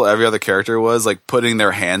comfortable every other character was, like putting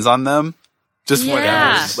their hands on them. Just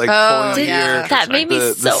whatever. Like pulling them here. That made me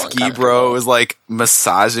The so ski uncomfortable. bro is like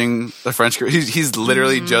massaging the French girl. He's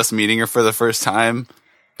literally just meeting her for the first time.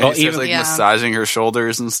 And Well, he starts even- massaging her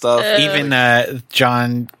shoulders and stuff. Even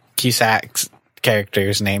John Cusack's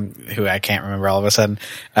character's name, who I can't remember all of a sudden,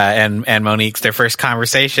 and Monique's, their first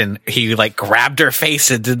conversation, he like grabbed her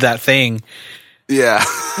face and did that thing. Yeah.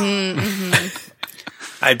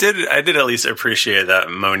 I did at least appreciate that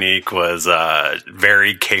Monique was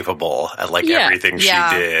very capable at like everything she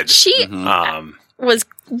did. She was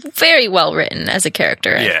very well written as a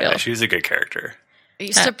character, I feel. She was a good character.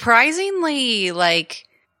 Surprisingly, like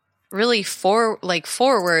really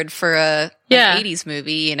forward for an 80s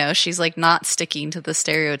movie. You know, she's like not sticking to the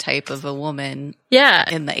stereotype of a woman Yeah.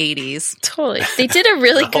 in the 80s. Totally. They did a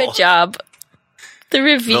really good job. The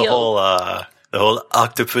reveal. The whole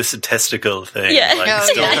octopus testicle thing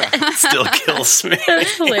still kills me.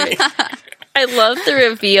 That's hilarious. I love the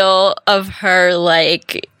reveal of her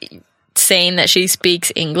like saying that she speaks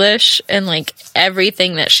English and like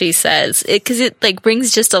everything that she says, because it like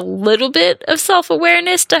brings just a little bit of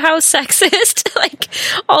self-awareness to how sexist like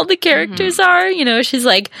all the characters are. You know, she's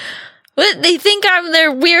like, what, they think I'm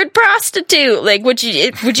their weird prostitute. Like, would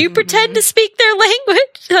you pretend to speak their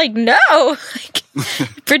language? Like, no. Like,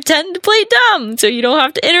 pretend to play dumb so you don't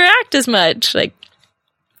have to interact as much. Like,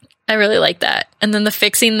 I really like that. And then the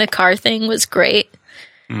fixing the car thing was great.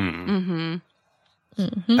 I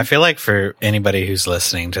feel like for anybody who's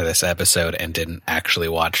listening to this episode and didn't actually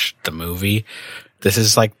watch the movie, this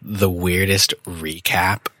is like the weirdest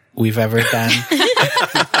recap we've ever done.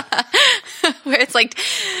 Where it's like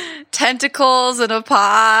tentacles in a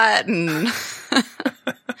pot and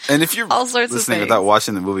And if you're all sorts of listening things. without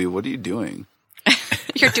watching the movie, what are you doing?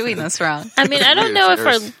 You're doing this wrong. I mean, I don't know if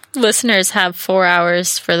our listeners have 4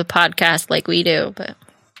 hours for the podcast like we do, but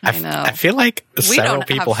I know. I feel like several don't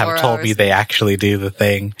people have have 4 told me hours. they actually do the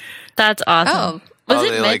thing. that's awesome. Was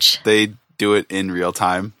it they Mitch? they do it in real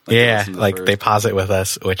time. Like, they Yeah, listen to the like first- they pause it with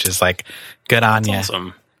us, which is like good on you.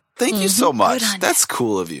 Awesome. Thank you so much. Good on That's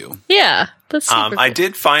cool of you. Yeah, that's super I cool.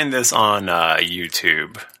 did find this on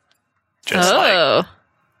YouTube. Just like Oh,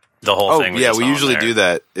 the whole Oh, thing. was yeah, just we on usually there. do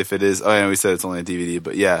that if it is. Oh, yeah, we said it's only a DVD,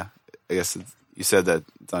 but yeah, I guess you said that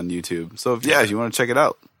it's on YouTube. So, if you want to check it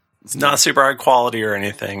out. It's not super high quality or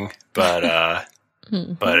anything, but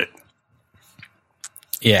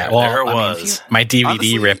Yeah, there well, it I mean, was. my DVD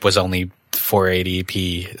Honestly- rip was only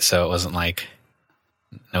 480p, so it wasn't like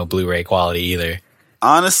no Blu-ray quality either.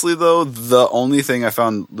 Honestly, though, the only thing I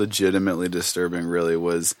found legitimately disturbing really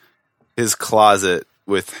was his closet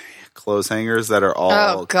with clothes hangers that are all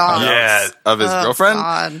Oh, God. Yeah, of his girlfriend.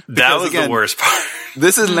 God. that Because, was again, the worst part.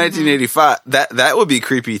 This is 1985. That would be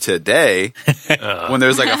creepy today when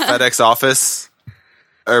there's like a FedEx office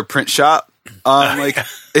or print shop, like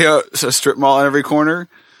a strip mall in every corner.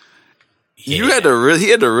 You had to he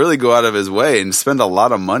had to really go out of his way and spend a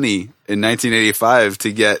lot of money in 1985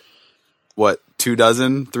 to get what 3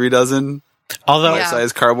 dozen Although Yeah.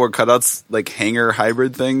 size cardboard cutouts, like hanger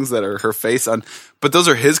hybrid things that are her face on. But those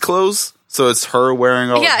are his clothes, so it's her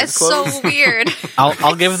wearing all Yeah, of it's his clothes. so weird.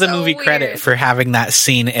 I'll give the so movie credit weird. for having that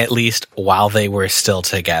scene at least while they were still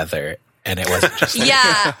together, and it wasn't just like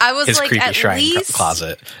Yeah, I was his like, creepy at shrine least,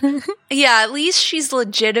 closet. yeah, at least she's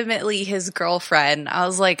legitimately his girlfriend. I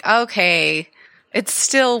was like, okay, it's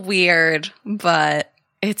still weird, but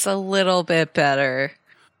it's a little bit better.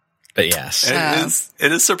 But yes,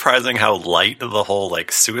 It is surprising how light the whole like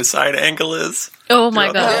suicide angle is. oh my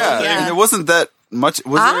Yeah, god! and there wasn't that much.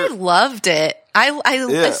 Was I there? loved it. I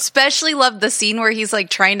Yeah. especially loved the scene where he's like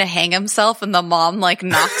trying to hang himself and the mom like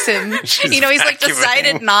knocks him. She's He's like vacuuming.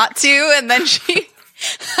 decided not to, and then she.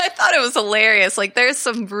 I thought it was hilarious. Like there's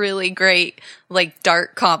some really great like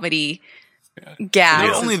dark comedy gags. There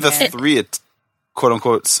were only the three quote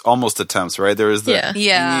unquote almost attempts, right? There was the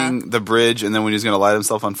Yeah. hanging, the bridge, and then when he was going to light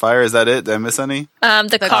himself on fire. Is that it? Did I miss any?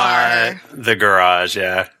 The car. The garage,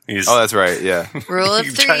 yeah. He's Oh, that's right. Yeah. Rule of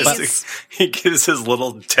he tries threes. he gives his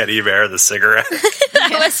little teddy bear the cigarette.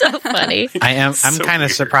 That was so funny. I'm So kind of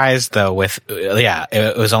weird. surprised though. With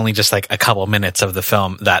it was only just like a couple minutes of the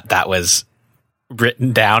film that was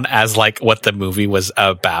written down as like what the movie was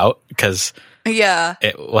about, because Yeah,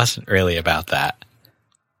 it wasn't really about that.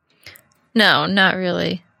 No, not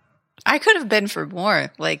really. I could have been for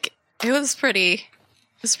more. Like it was pretty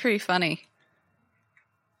funny.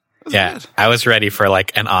 Yeah, I was ready for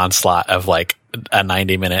like an onslaught of like a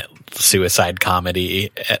 90-minute suicide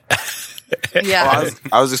comedy. Yeah. I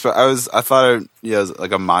thought it was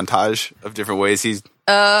like a montage of different ways he's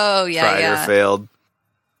Oh yeah, tried yeah. or failed.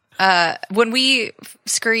 When we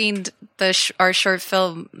screened our short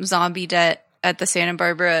film Zombie Debt at the Santa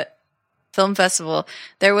Barbara Film Festival,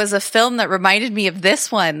 there was a film that reminded me of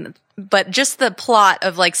this one, but just the plot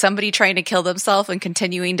of like somebody trying to kill themselves and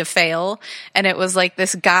continuing to fail. And it was like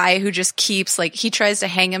this guy who just keeps like, he tries to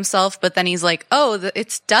hang himself, but then he's like, oh,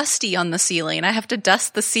 it's dusty on the ceiling. I have to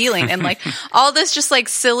dust the ceiling. And like all this just like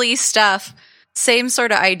silly stuff, same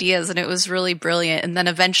sort of ideas. And it was really brilliant. And then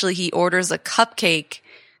eventually he orders a cupcake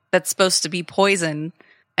that's supposed to be poison,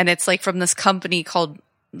 and it's like from this company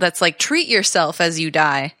that's like treat yourself as you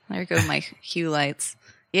die. There go my hue lights.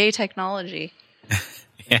 Yay, technology.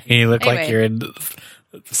 Yeah, you look like Anyway. you're in the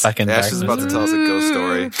fucking Ash is darkness. about to tell us a ghost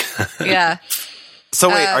story. Yeah. So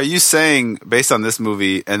wait, are you saying based on this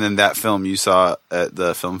movie and then that film you saw at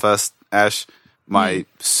the film fest, Ash, my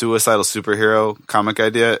suicidal superhero comic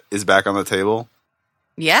idea is back on the table?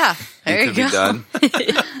 Yeah. There It you could go. be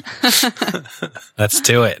done. Let's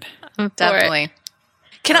do it. Definitely.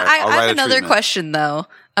 Can All right, I'll I write have a another treatment. question though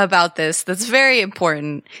about this that's very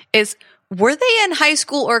important is, were they in high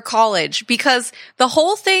school or college? Because the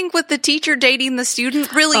whole thing with the teacher dating the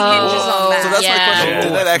student really hinges on that. So that's Yeah. my question.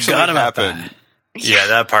 Did that actually Forgot about happen? that. Yeah,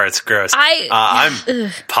 that part's gross.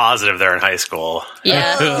 I'm positive they're in high school.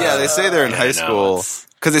 Yeah. Yeah, they say they're in Yeah, high no, school it's-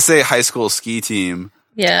 because they say high school ski team.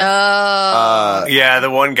 Yeah. Yeah, the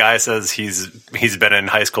one guy says he's been in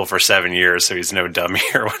high school for 7 years, so he's no dummy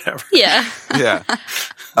or whatever. Yeah.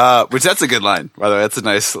 Yeah, which that's a good line. By the way, that's a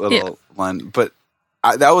nice little line. But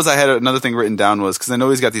I had another thing written down was because I know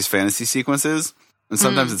he's got these fantasy sequences, and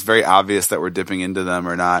sometimes it's very obvious that we're dipping into them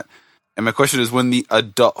or not. And my question is, when the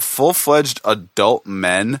full-fledged adult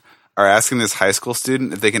men are asking this high school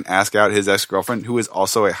student if they can ask out his ex-girlfriend, who is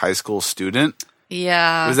also a high school student,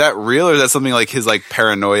 Yeah. is that real or is that something like his like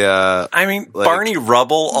paranoia? I mean, Like- Barney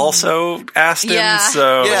Rubble also asked him, Yeah.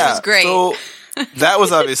 so Yeah, is great. So that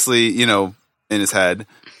was obviously in his head,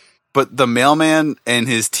 but the mailman and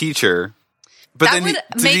his teacher. But That then would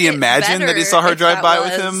did make he it imagine that he better saw her if drive that by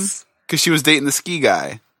with him was- because she was dating the ski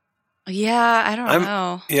guy? Yeah, I don't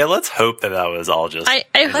know. Yeah, let's hope that was all just. I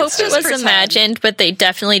hope it was pretend. imagined, but they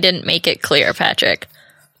definitely didn't make it clear, Patrick.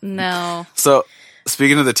 No. So,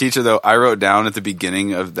 speaking of the teacher, though, I wrote down at the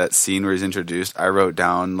beginning of that scene where he's introduced, I wrote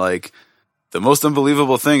down, like, the most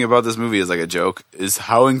unbelievable thing about this movie is like a joke is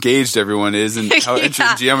how engaged everyone is and how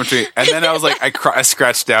interested in geometry. And then I was like, I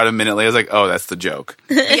scratched out a minute later. I was like, oh, that's the joke.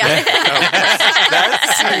 Yeah.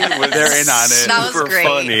 That scene was They're in on it. That was super great.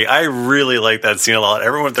 funny. I really like that scene a lot.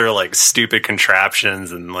 Everyone with their like stupid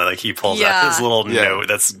contraptions and like he pulls out his little note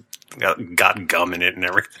that's got gum in it and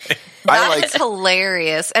everything. That's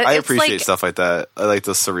hilarious. I It's appreciate like, stuff like that. I like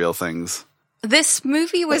those surreal things. this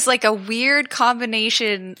movie was like a weird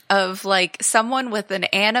combination of like someone with an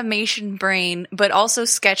animation brain, but also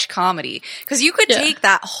sketch comedy. Because you could take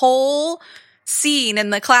that whole scene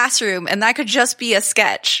in the classroom and that could just be a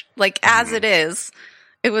sketch, like as it is.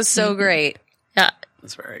 It was so great. Yeah.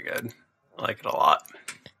 It's very good. I like it a lot.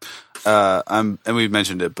 And we've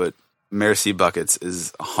mentioned it, but Merci Buckets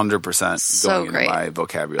is 100% So going great. into my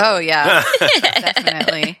vocabulary. Oh yeah,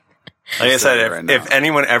 definitely. Like I said, right now. if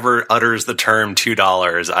anyone ever utters the term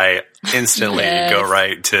 $2, I instantly Yes. go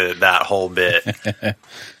right to that whole bit.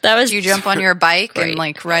 That was You jump on your bike Great. and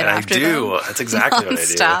like right And I after do. them. That's exactly what I do.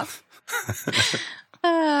 Stop.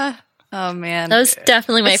 Oh man. That was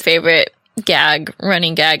definitely my favorite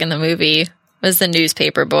running gag in the movie was the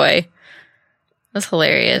newspaper boy. That's It was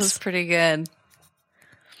hilarious. pretty good.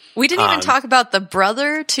 We didn't even talk about the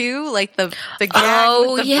brother too. Like the gag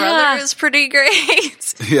Oh, with the yeah. brother is pretty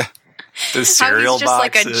great. Yeah. The How cereal he's just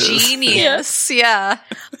boxes. like a genius. Yeah.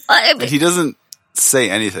 He doesn't say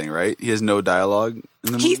anything, right? He has no dialogue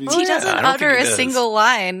in the He movie. doesn't I don't utter think he a does. single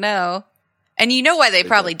line, no. And you know why they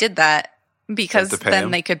probably did that? Because They have to pay then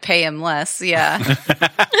him? they could pay him less. Yeah.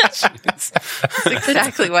 That's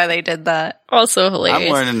exactly why they did that. Also I'm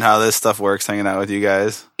hilarious. learning how this stuff works hanging out with you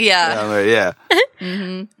guys. Yeah.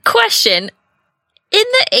 Yeah. Question. In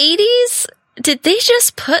the 80s, did they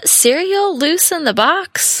just put cereal loose in the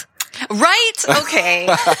box? Right? Okay.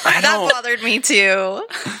 That bothered me too.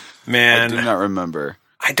 I Man, do not remember.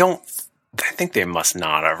 I think they must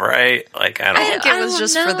not have, right? Like, I I don't think it was don't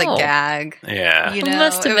just for the know. gag. Yeah. You It know,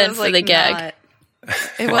 must have it been was, for like, the gag.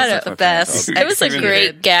 It wasn't the best. It was a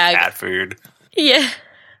great gag. Cat food. Yeah.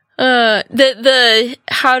 The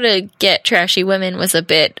how to get trashy women was a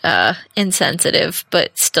bit insensitive,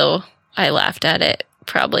 but still I laughed at it.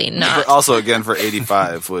 Probably But not. also, again, for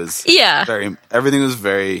 85 was Yeah. everything was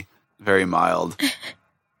very, very mild.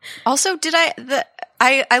 Also,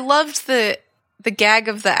 I loved the gag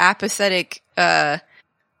of the apathetic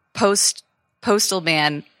postal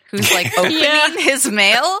man who's like opening Yeah. his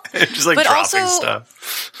mail. Just like But dropping also-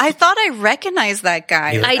 stuff. I thought I recognized that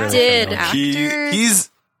guy. He I looked did. really Actor? He's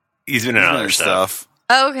He's been in other stuff.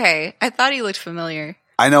 Oh, okay. I thought he looked familiar.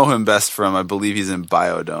 I know him best from, I believe he's in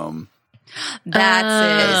Biodome.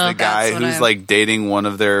 That's it. He's the guy That's what who's I'm- like dating one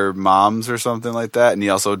of their moms or something like that, and he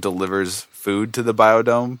also delivers food to the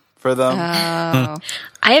Biodome for them. Oh.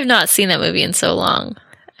 I have not seen that movie in so long.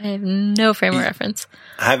 I have no frame of reference.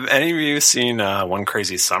 Have any of you seen One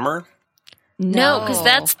Crazy Summer? No, because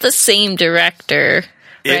that's the same director,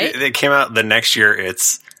 right? It came out the next year.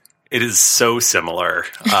 It is so similar.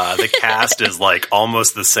 The cast is like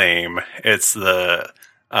almost the same. It's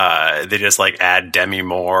they just like add Demi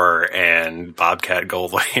Moore and Bobcat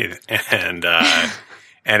Goldthwait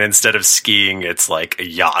and instead of skiing, it's like a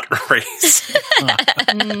yacht race.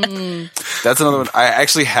 That's another one. I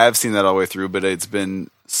actually have seen that all the way through, but it's been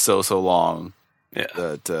so long Yeah.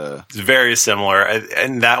 that It's very similar.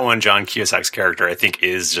 And that one, John Cusack's character, I think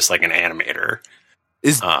is just like an animator.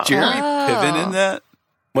 is Jeremy Oh. Piven in that?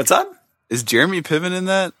 What's that? Is Jeremy Piven in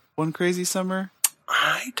that One Crazy Summer?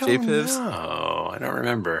 I Jay don't Pivs? know. I don't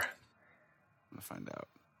remember. I'm gonna find out.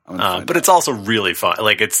 I'm gonna find But out. it's also really fun.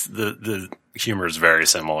 Like it's the humor is very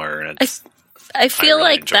similar, and it's I feel really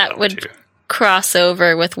like enjoy that one would too. cross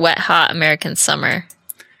over with Wet Hot American Summer.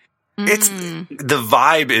 It's the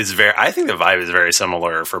vibe is very. I think the vibe is very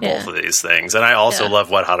similar for both Yeah. of these things, and I also Yeah. love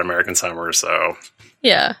Wet Hot American Summer. So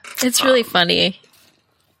Yeah, it's really funny.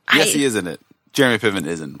 Yes, he is in it. Jeremy Piven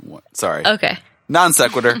is in one. Sorry. Okay. Non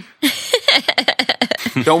sequitur.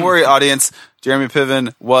 Don't worry, audience. Jeremy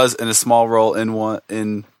Piven was in a small role in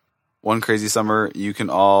One Crazy Summer. You can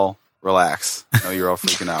all relax. No, you're all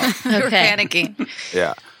freaking out. We're Okay. panicking.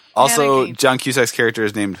 Yeah. Also, Panicking. John Cusack's character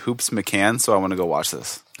is named Hoops McCann, so I want to go watch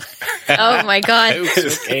this. Oh my god.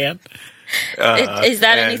 Oops, can. Is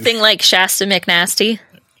that and- anything like Shasta McNasty?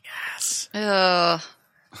 Ugh.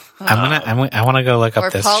 I want to go look Or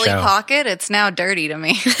up this Polly show. Pocket. It's now dirty to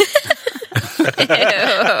me.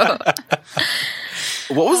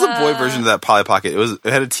 What was the boy version of that Polly Pocket? It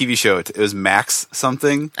had a TV show. It was Max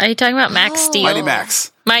something. Are you talking about Max Steel? Mighty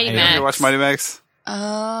Max. Mighty Max. You watch Mighty Max? Oh.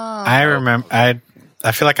 I remember.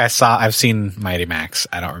 I feel like I've seen Mighty Max.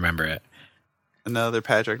 I don't remember it. Another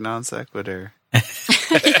Patrick non sequitur.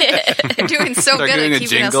 Doing so good at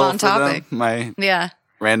keeping us on topic. My Yeah.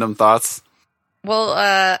 random thoughts.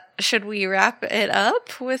 Well, should we wrap it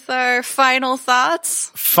up with our final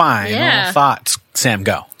thoughts? Final thoughts. Sam,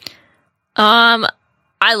 go.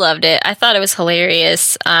 I loved it. I thought it was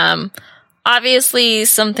hilarious. Obviously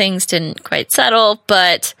some things didn't quite settle,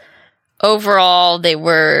 but overall they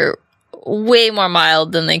were way more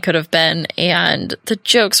mild than they could have been, and the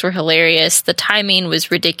jokes were hilarious. The timing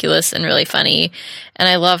was ridiculous and really funny, and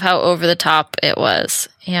I love how over the top it was.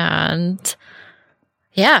 And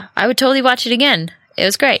yeah, I would totally watch it again. It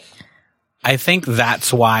was great. I think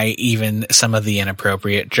that's why even some of the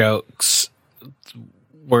inappropriate jokes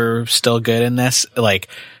were still good in this, like,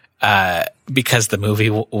 because the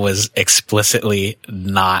movie was explicitly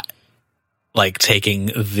not like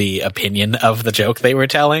taking the opinion of the joke they were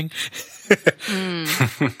telling.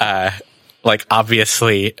 Like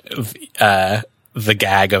obviously, the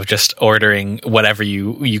gag of just ordering whatever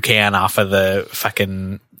you can off of the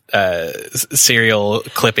fucking serial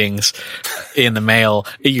clippings in the mail,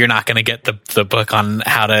 you're not going to get the book on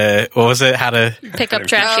how to Pick up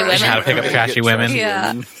trashy women. How to pick up trashy women.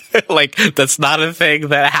 Yeah. Like that's not a thing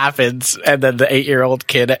that happens. And then the 8-year-old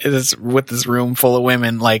kid is with this room full of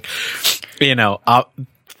women. Like, you know,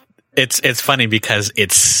 it's funny because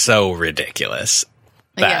it's so ridiculous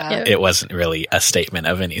that it wasn't really a statement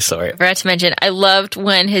of any sort. Forgot to mention, I loved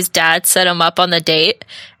when his dad set him up on the date,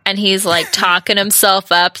 and he's like talking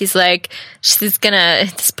himself up. He's like,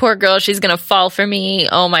 this poor girl, she's gonna fall for me.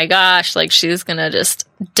 Oh my gosh, like she's gonna just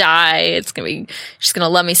die. She's gonna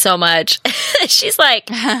love me so much. She's like,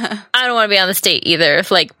 I don't want to be on this date either.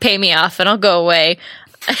 Like, pay me off and I'll go away.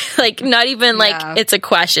 Like, not even like it's a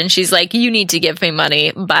question. She's like, you need to give me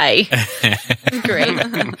money. Bye. Great.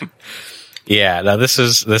 Yeah, no, this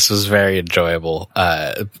was very enjoyable.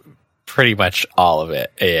 Pretty much all of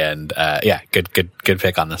it, and good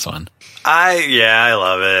pick on this one. I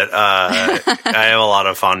love it. I have a lot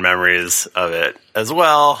of fond memories of it as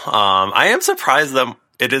well. I am surprised that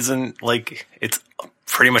it isn't like it's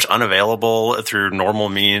pretty much unavailable through normal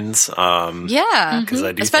means. Because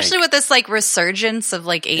I do especially think, with this like resurgence of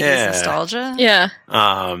like 80s nostalgia. Yeah.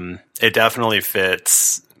 It definitely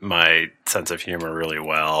fits my sense of humor really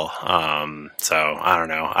well. So I don't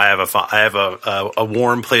know. I have a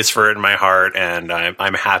warm place for it in my heart, and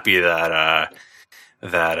I'm happy that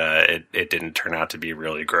it didn't turn out to be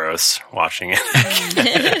really gross watching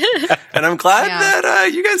it. And I'm glad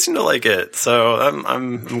that you guys seem to like it. So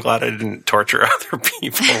I'm glad I didn't torture other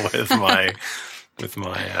people with my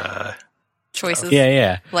Choices.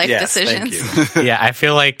 Life decisions. Thank you. Yeah, I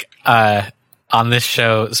feel like on this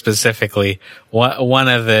show specifically, one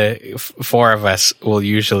of the four of us will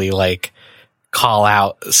usually like call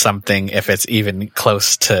out something if it's even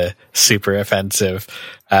close to super offensive.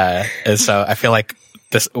 And so I feel like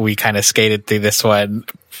we kind of skated through this one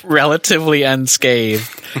relatively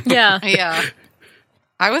unscathed. Yeah. Yeah.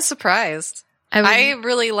 I was surprised. I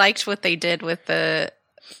really liked what they did with the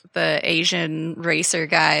Asian racer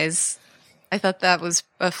guys. I thought that was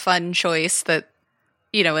a fun choice that,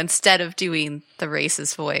 you know, instead of doing the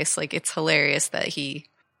racist voice, like it's hilarious that he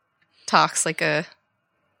talks like a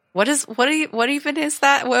what even is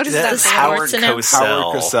that? What is that? Howard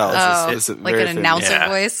Cosell. Oh, like an announcer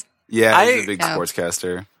voice. Yeah, he's a big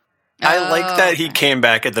sportscaster. I like that he came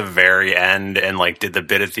back at the very end and like did the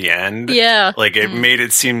bit at the end. Yeah. Like it made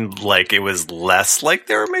it seem like it was less like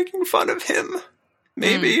they were making fun of him.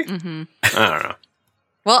 Maybe. Mm-hmm. I don't know.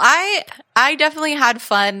 Well, I definitely had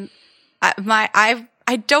fun.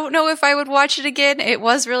 I don't know if I would watch it again. It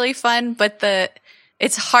was really fun, but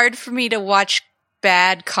it's hard for me to watch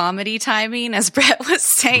bad comedy timing, as Brett was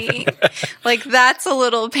saying. Like that's a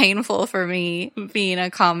little painful for me being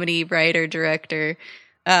a comedy writer director.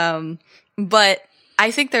 But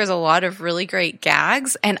I think there's a lot of really great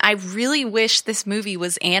gags, and I really wish this movie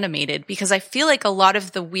was animated because I feel like a lot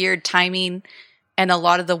of the weird timing and a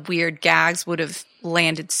lot of the weird gags would have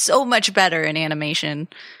landed so much better in animation.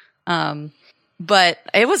 But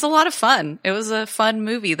it was a lot of fun. It was a fun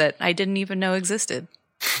movie that I didn't even know existed.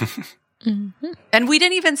 Mm-hmm. And we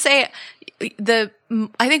didn't even say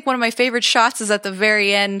I think one of my favorite shots is at the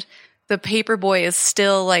very end. The paperboy is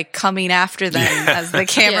still like coming after them as the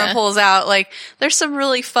camera pulls out. Like there's some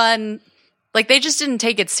really fun, like they just didn't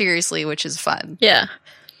take it seriously, which is fun. Yeah.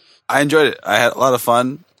 I enjoyed it. I had a lot of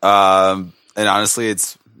fun. And honestly,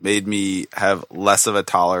 it's made me have less of a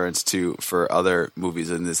tolerance for other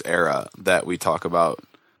movies in this era that we talk about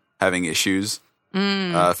having issues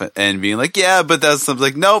and being like, yeah, but that's something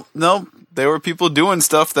like, nope, there were people doing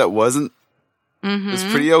stuff that wasn't. It was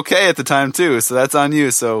pretty okay at the time too, so that's on you.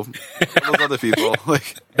 So those other people,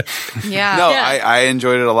 like, I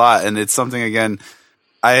enjoyed it a lot, and it's something again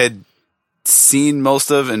I had seen most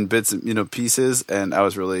of in bits, pieces, and I'm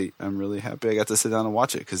really happy I got to sit down and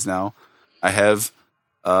watch it because now I have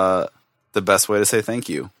the best way to say thank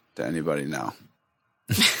you to anybody now.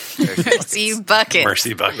 Mercy buckets.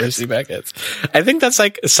 Mercy buckets. I think that's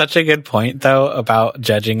like such a good point though about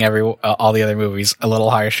judging all the other movies a little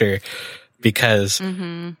harsher. Because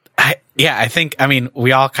I think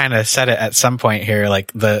we all kind of said it at some point here,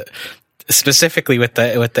 like specifically with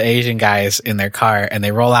the Asian guys in their car, and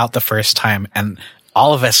they roll out the first time, and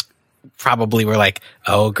all of us probably were like,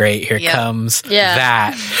 "Oh, great, here comes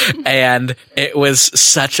that," and it was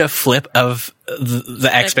such a flip of the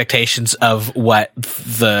expectations of what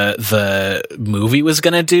the movie was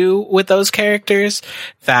gonna do with those characters.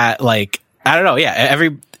 That, like, I don't know,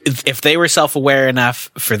 if they were self-aware enough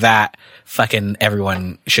for that, fucking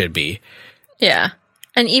everyone should be. Yeah.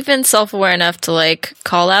 And even self-aware enough to, like,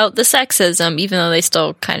 call out the sexism, even though they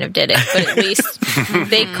still kind of did it. But at least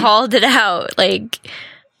they called it out. Like,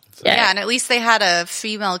 yeah, and at least they had a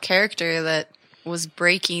female character that was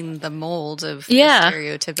breaking the mold of the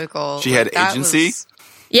stereotypical. She had agency?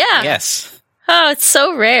 Yeah. Yes. Oh, it's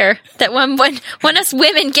so rare that when us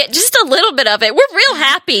women get just a little bit of it, we're real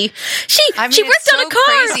happy. She worked on a car.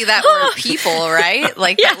 Crazy that we're people, right?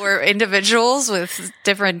 Like that we're individuals with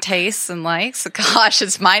different tastes and likes. Gosh,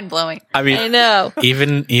 it's mind blowing. I mean, I know.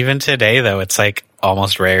 Even today though, it's like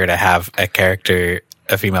almost rare to have a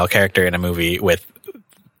female character in a movie with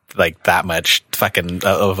like that much fucking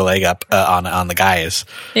of a leg up on the guys.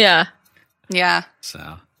 Yeah. Yeah.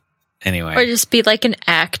 So. Anyway. Or just be like an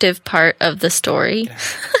active part of the story.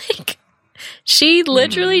 Like, she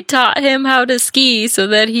literally taught him how to ski so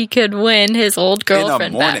that he could win his old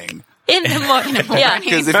girlfriend back. In the morning. Yeah.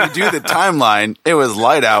 Because if you do the timeline, it was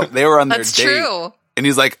light out. They were on their date. That's true. And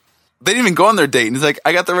he's like, they didn't even go on their date. And he's like,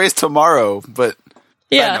 I got the race tomorrow. But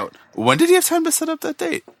when did he have time to set up that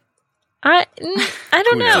date? I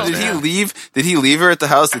don't know. So did he leave her at the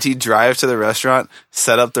house? Did he drive to the restaurant,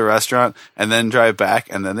 set up the restaurant, and then drive back,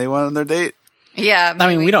 and then they went on their date? Yeah. I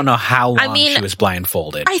mean, we don't know how long she was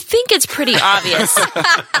blindfolded. I think it's pretty obvious.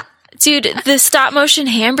 Dude, the stop motion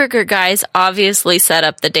hamburger guys obviously set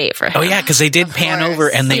up the date for him. Oh yeah, because they did pan over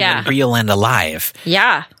and they were real and alive.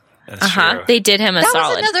 Yeah. True. They did him a solid. That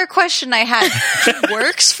was another question I had. He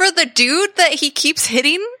works for the dude that he keeps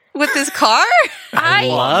hitting with his car? I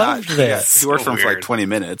love this. He worked for him for like 20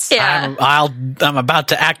 minutes. Yeah. I'm about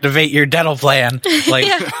to activate your dental plan. Like,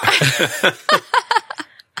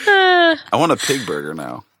 I want a pig burger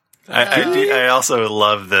now. I also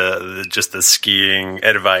love the skiing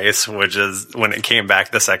advice, which is when it came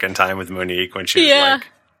back the second time with Monique when she was like,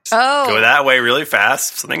 go that way really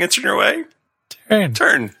fast. If something gets in your way.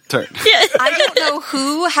 Turn. Yeah. I don't know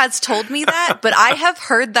who has told me that, but I have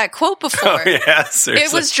heard that quote before. Oh, yeah, seriously.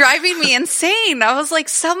 It was driving me insane. I was like,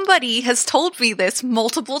 somebody has told me this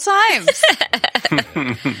multiple times.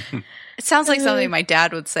 It sounds like something my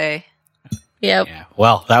dad would say. Yep. Yeah.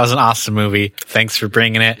 Well, that was an awesome movie. Thanks for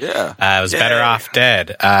bringing it. Yeah. It was Better Off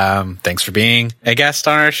Dead. Thanks for being a guest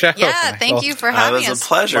on our show. Yeah, thank you for having us. It was a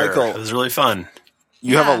pleasure. Michael, it was really fun.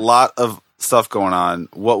 You have a lot of stuff going on.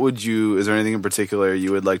 Is there anything in particular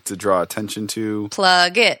you would like to draw attention to?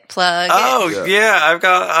 Plug it. Oh, yeah. I've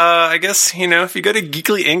got, I guess, if you go to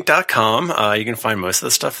geeklyinc.com, you can find most of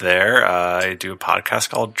the stuff there. I do a podcast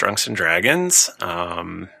called Drunks and Dragons.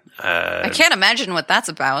 I can't imagine what that's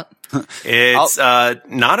about. It's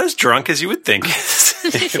not as drunk as you would think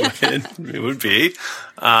it would be.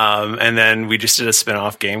 And then we just did a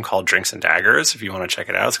spin-off game called Drinks and Daggers. If you want to check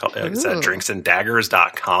it out, it's at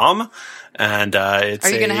drinksanddaggers.com. And are you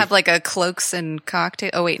going to have like a cloaks and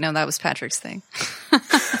cocktail? Oh wait, no, that was Patrick's thing.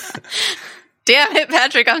 Damn it,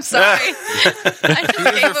 Patrick! I'm sorry. I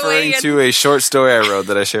just gave referring to a short story I wrote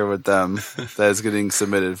that I shared with them that is getting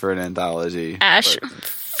submitted for an anthology. Ash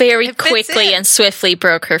very quickly and swiftly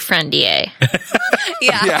broke her friend DA.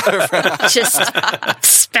 Yeah. Just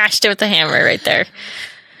smashed it with a hammer right there.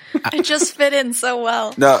 It just fit in so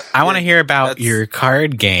well. No, I want to hear about your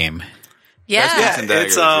card game. Yeah.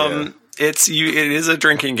 It is a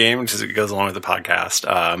drinking game, which is, it goes along with the podcast,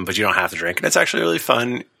 but you don't have to drink, and it's actually really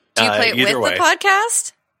fun. Do you play it with the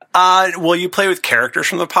podcast? Well, you play with characters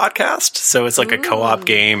from the podcast, so it's like a co-op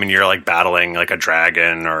game, and you're like battling like a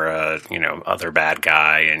dragon or a other bad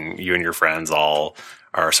guy, and you and your friends all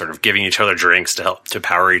are sort of giving each other drinks to help to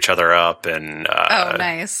power each other up, and Oh,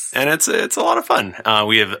 nice. and it's a lot of fun.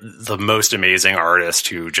 We have the most amazing artist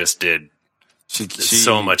who just did She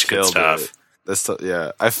so much good killed stuff. it.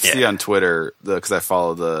 Yeah. I see on Twitter because I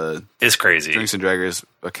follow the It's crazy. Drinks and Draggers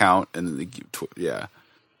account, and yeah.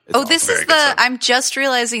 It's Oh, this awesome. is Very good stuff. I'm just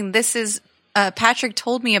realizing this is, Patrick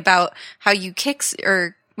told me about how you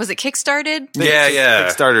was it Kickstarted? Yeah.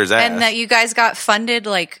 Kickstarter's ass. And that you guys got funded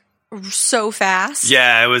like so fast.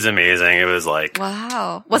 Yeah, it was amazing. It was like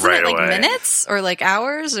Wow. Wasn't Right it like away. minutes or like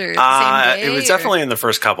hours or same day? it was or- definitely in the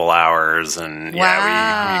first couple hours, and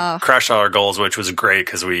Wow. we crushed all our goals, which was great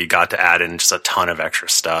because we got to add in just a ton of extra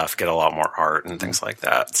stuff, get a lot more art and things like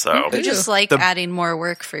that. So You just like adding more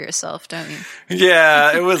work for yourself, don't you?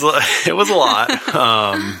 yeah, it was a lot.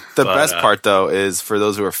 The best part, though, is for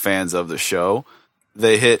those who are fans of the show,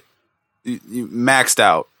 they hit you maxed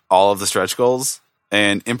out all of the stretch goals,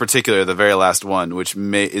 and in particular, the very last one, which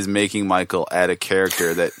is making Michael add a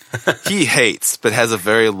character that he hates but has a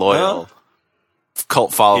very loyal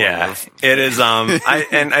cult following. Yeah, it is.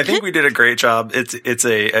 I think we did a great job. It's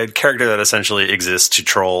a character that essentially exists to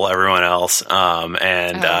troll everyone else.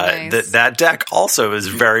 Nice. That deck also is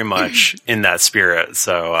very much in that spirit.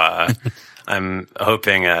 So I'm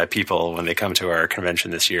hoping people, when they come to our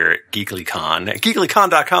convention this year at GeeklyCon, at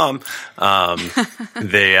geeklycon.com,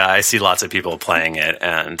 I see lots of people playing it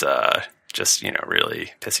and just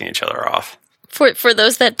really pissing each other off. For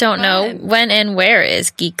those that don't know, when and where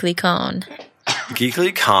is GeeklyCon?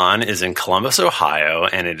 GeeklyCon is in Columbus, Ohio,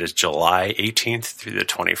 and it is July 18th through the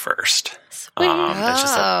 21st. It's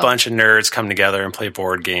just a bunch of nerds come together and play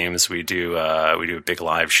board games. We do a big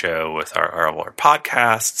live show with our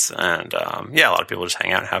podcasts, and a lot of people just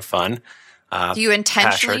hang out and have fun. Do you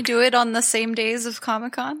intentionally Patrick. do it on the same days of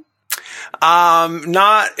Comic-Con?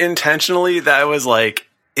 Not intentionally. That was like,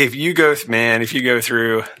 if you go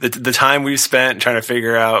through the time we've spent trying to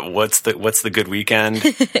figure out what's the good weekend,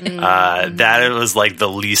 that it was like the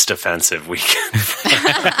least offensive weekend for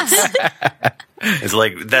us. It's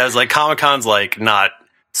like, that was like Comic-Con's like not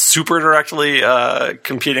super directly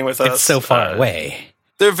competing with us. It's so far away.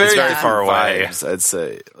 They're very, very far away. vibes, I'd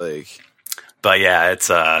say. Like, But yeah,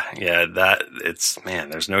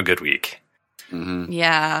 there's no good week.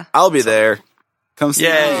 Yeah. I'll be there. Come see me.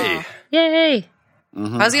 Yay. Yay! I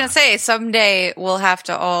was going to say, someday we'll have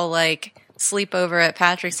to all like sleep over at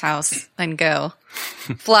Patrick's house and go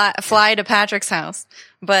fly to Patrick's house.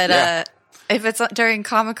 But if it's during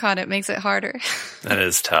Comic-Con, it makes it harder. That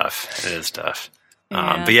is tough. It is tough.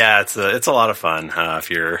 Yeah. But yeah, it's a lot of fun if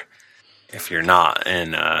you're not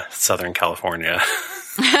in Southern California.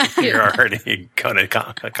 You're already going to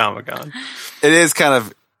Comic-Con. It is kind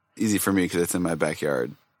of easy for me because it's in my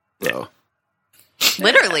backyard. So.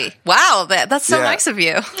 Literally. Wow. That's so Yeah. nice of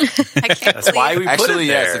you. I can't That's why we put Actually, it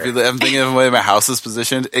yes. there. If I'm thinking of the way my house is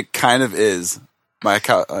positioned, it kind of is. My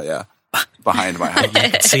behind my house. You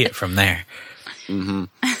can see it from there. I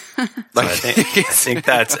think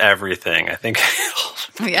that's everything. I think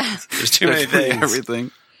Yeah. there's too many things.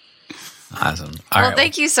 Everything. Awesome. All Well, right.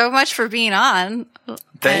 thank you so much for being on.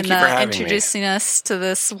 Thank you for having me. introducing us to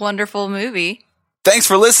this wonderful movie. Thanks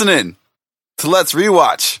for listening to Let's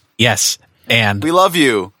Rewatch. Yes. And We love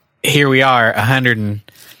you. here we are, 100 and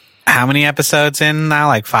how many episodes in now?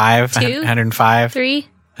 Like 5? 2? 105? 3?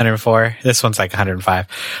 104? This one's like 105.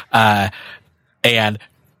 And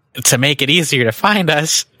to make it easier to find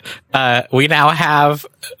us, we now have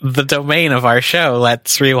the domain of our show,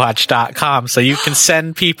 letsrewatch.com. So you can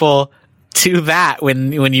send people to that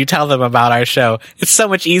when you tell them about our show. It's so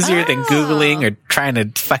much easier than Googling or trying to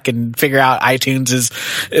fucking figure out iTunes'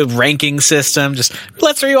 ranking system. Just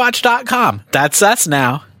letsrewatch.com. That's us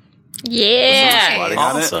now. Yeah! Plotting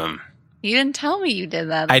on it. Awesome. You didn't tell me you did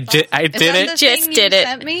that. I did Is it. that the Just thing did you it.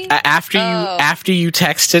 sent me? After you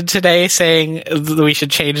texted today saying we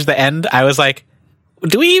should change the end, I was like,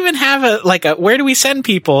 do we even have a where do we send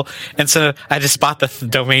people? And so I just bought the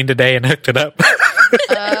domain today and hooked it up.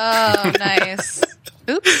 Oh, nice.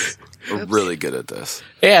 Oops. We're really good at this.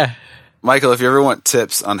 Yeah. Michael, if you ever want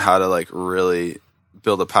tips on how to really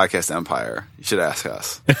build a podcast empire, you should ask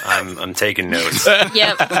us. I'm taking notes.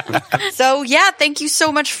 Yep. So, yeah, thank you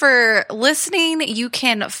so much for listening. You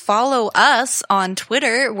can follow us on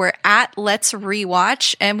Twitter. We're at Let's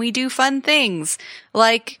Rewatch, and we do fun things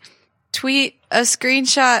like tweet a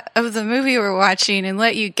screenshot of the movie we're watching and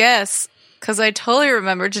let you guess, because I totally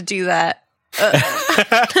remembered to do that.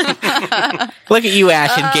 Look at you,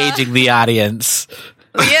 Ash, engaging the audience.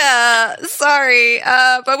 Yeah, sorry.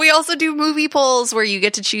 But we also do movie polls where you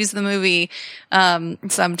get to choose the movie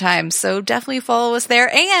sometimes. So definitely follow us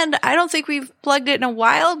there. And I don't think we've plugged it in a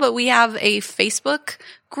while, but we have a Facebook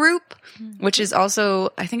group, which is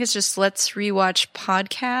also, I think it's just Let's Rewatch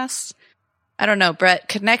Podcast. I don't know, Brett,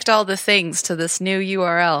 connect all the things to this new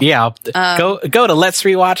URL. Yeah, go to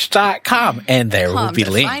letsrewatch.com and there will be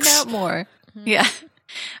links. Find out more. Yeah.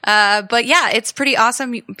 But yeah, it's pretty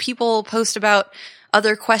awesome. People post about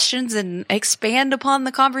other questions and expand upon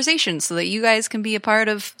the conversation so that you guys can be a part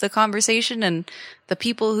of the conversation, and the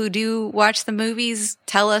people who do watch the movies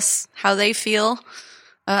tell us how they feel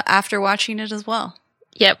after watching it as well.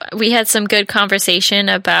 Yep. We had some good conversation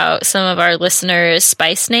about some of our listeners'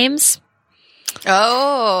 spice names.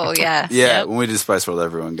 Oh, yeah. Yeah, Yep. when we did Spice World,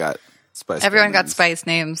 everyone got spice. Everyone got names. spice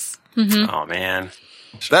names. Oh man,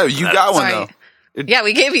 That, you got one Sorry. though. Yeah,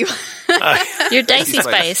 we gave you Your dicey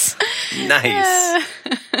Spice. spice. nice.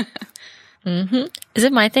 Is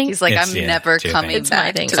it my thing? He's like, It's- I'm yeah, never it's your coming thing. It's my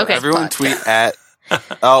back thing. to this Okay. Everyone podcast. tweet at.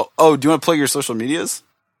 Oh, do you want to plug your social medias,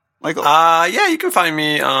 Michael? Yeah, you can find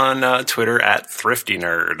me on Twitter at Thrifty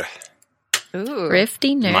Nerd. Ooh.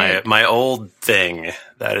 Thrifty nerd. My old thing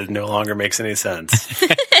that no longer makes any sense.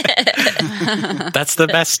 That's the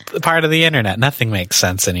best part of the internet. Nothing makes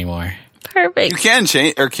sense anymore. Perfect. you can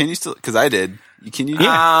change, or can you still? Because I did. Can you?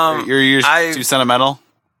 Yeah. You're I- too sentimental.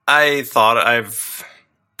 I thought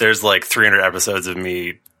there's like 300 episodes of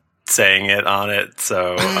me saying it on it,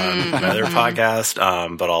 so on another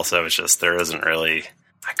podcast. But also, it's just there isn't really.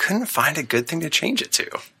 I couldn't find a good thing to change it to.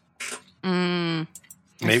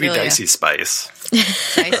 Maybe feel ya. Dicey Spice.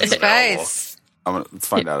 Spicy spice. Let's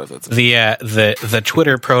find out if that's. The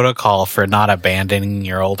Twitter protocol for not abandoning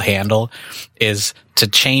your old handle is to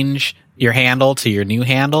change your handle to your new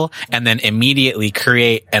handle and then immediately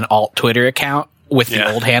create an alt Twitter account with the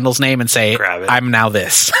Yeah. old handle's name and say, Grab it. I'm now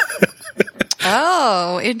this.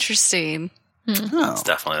 Oh, interesting. Oh, It's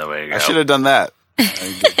definitely the way to go. I should have done that.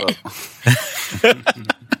 I give up.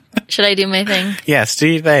 Should I do my thing? Yes, do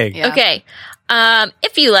you think? Yeah. Okay.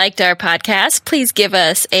 If you liked our podcast, please give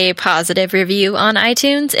us a positive review on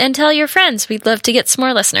iTunes and tell your friends. We'd love to get some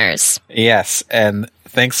more listeners. Yes, and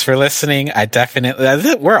thanks for listening.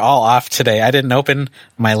 We're all off today. I didn't open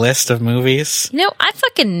my list of movies. You know, I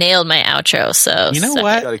fucking nailed my outro, so. You know suck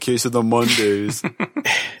what? Got a case of the Mondays.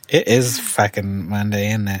 It is fucking Monday,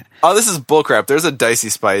 isn't it? Oh, this is bullcrap. There's a Dicey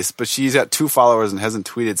Spice, but she's got 2 followers and hasn't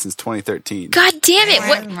tweeted since 2013. God damn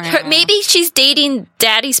it. Maybe she's dating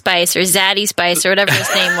Daddy Spice or Zaddy Spice or whatever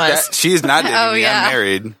his name was. She's not dating Oh, me. yeah. I'm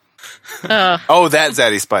married. Oh. Oh, that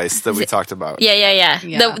Zaddy Spice that we talked about. Yeah.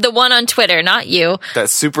 Yeah. The one on Twitter, not you. That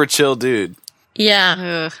super chill dude.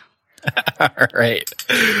 Yeah. Ugh. All right.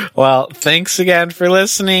 Well, thanks again for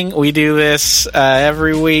listening. We do this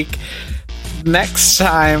every week. Next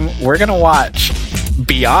time, we're going to watch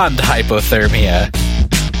Beyond Hypothermia.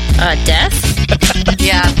 Death?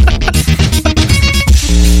 Yeah.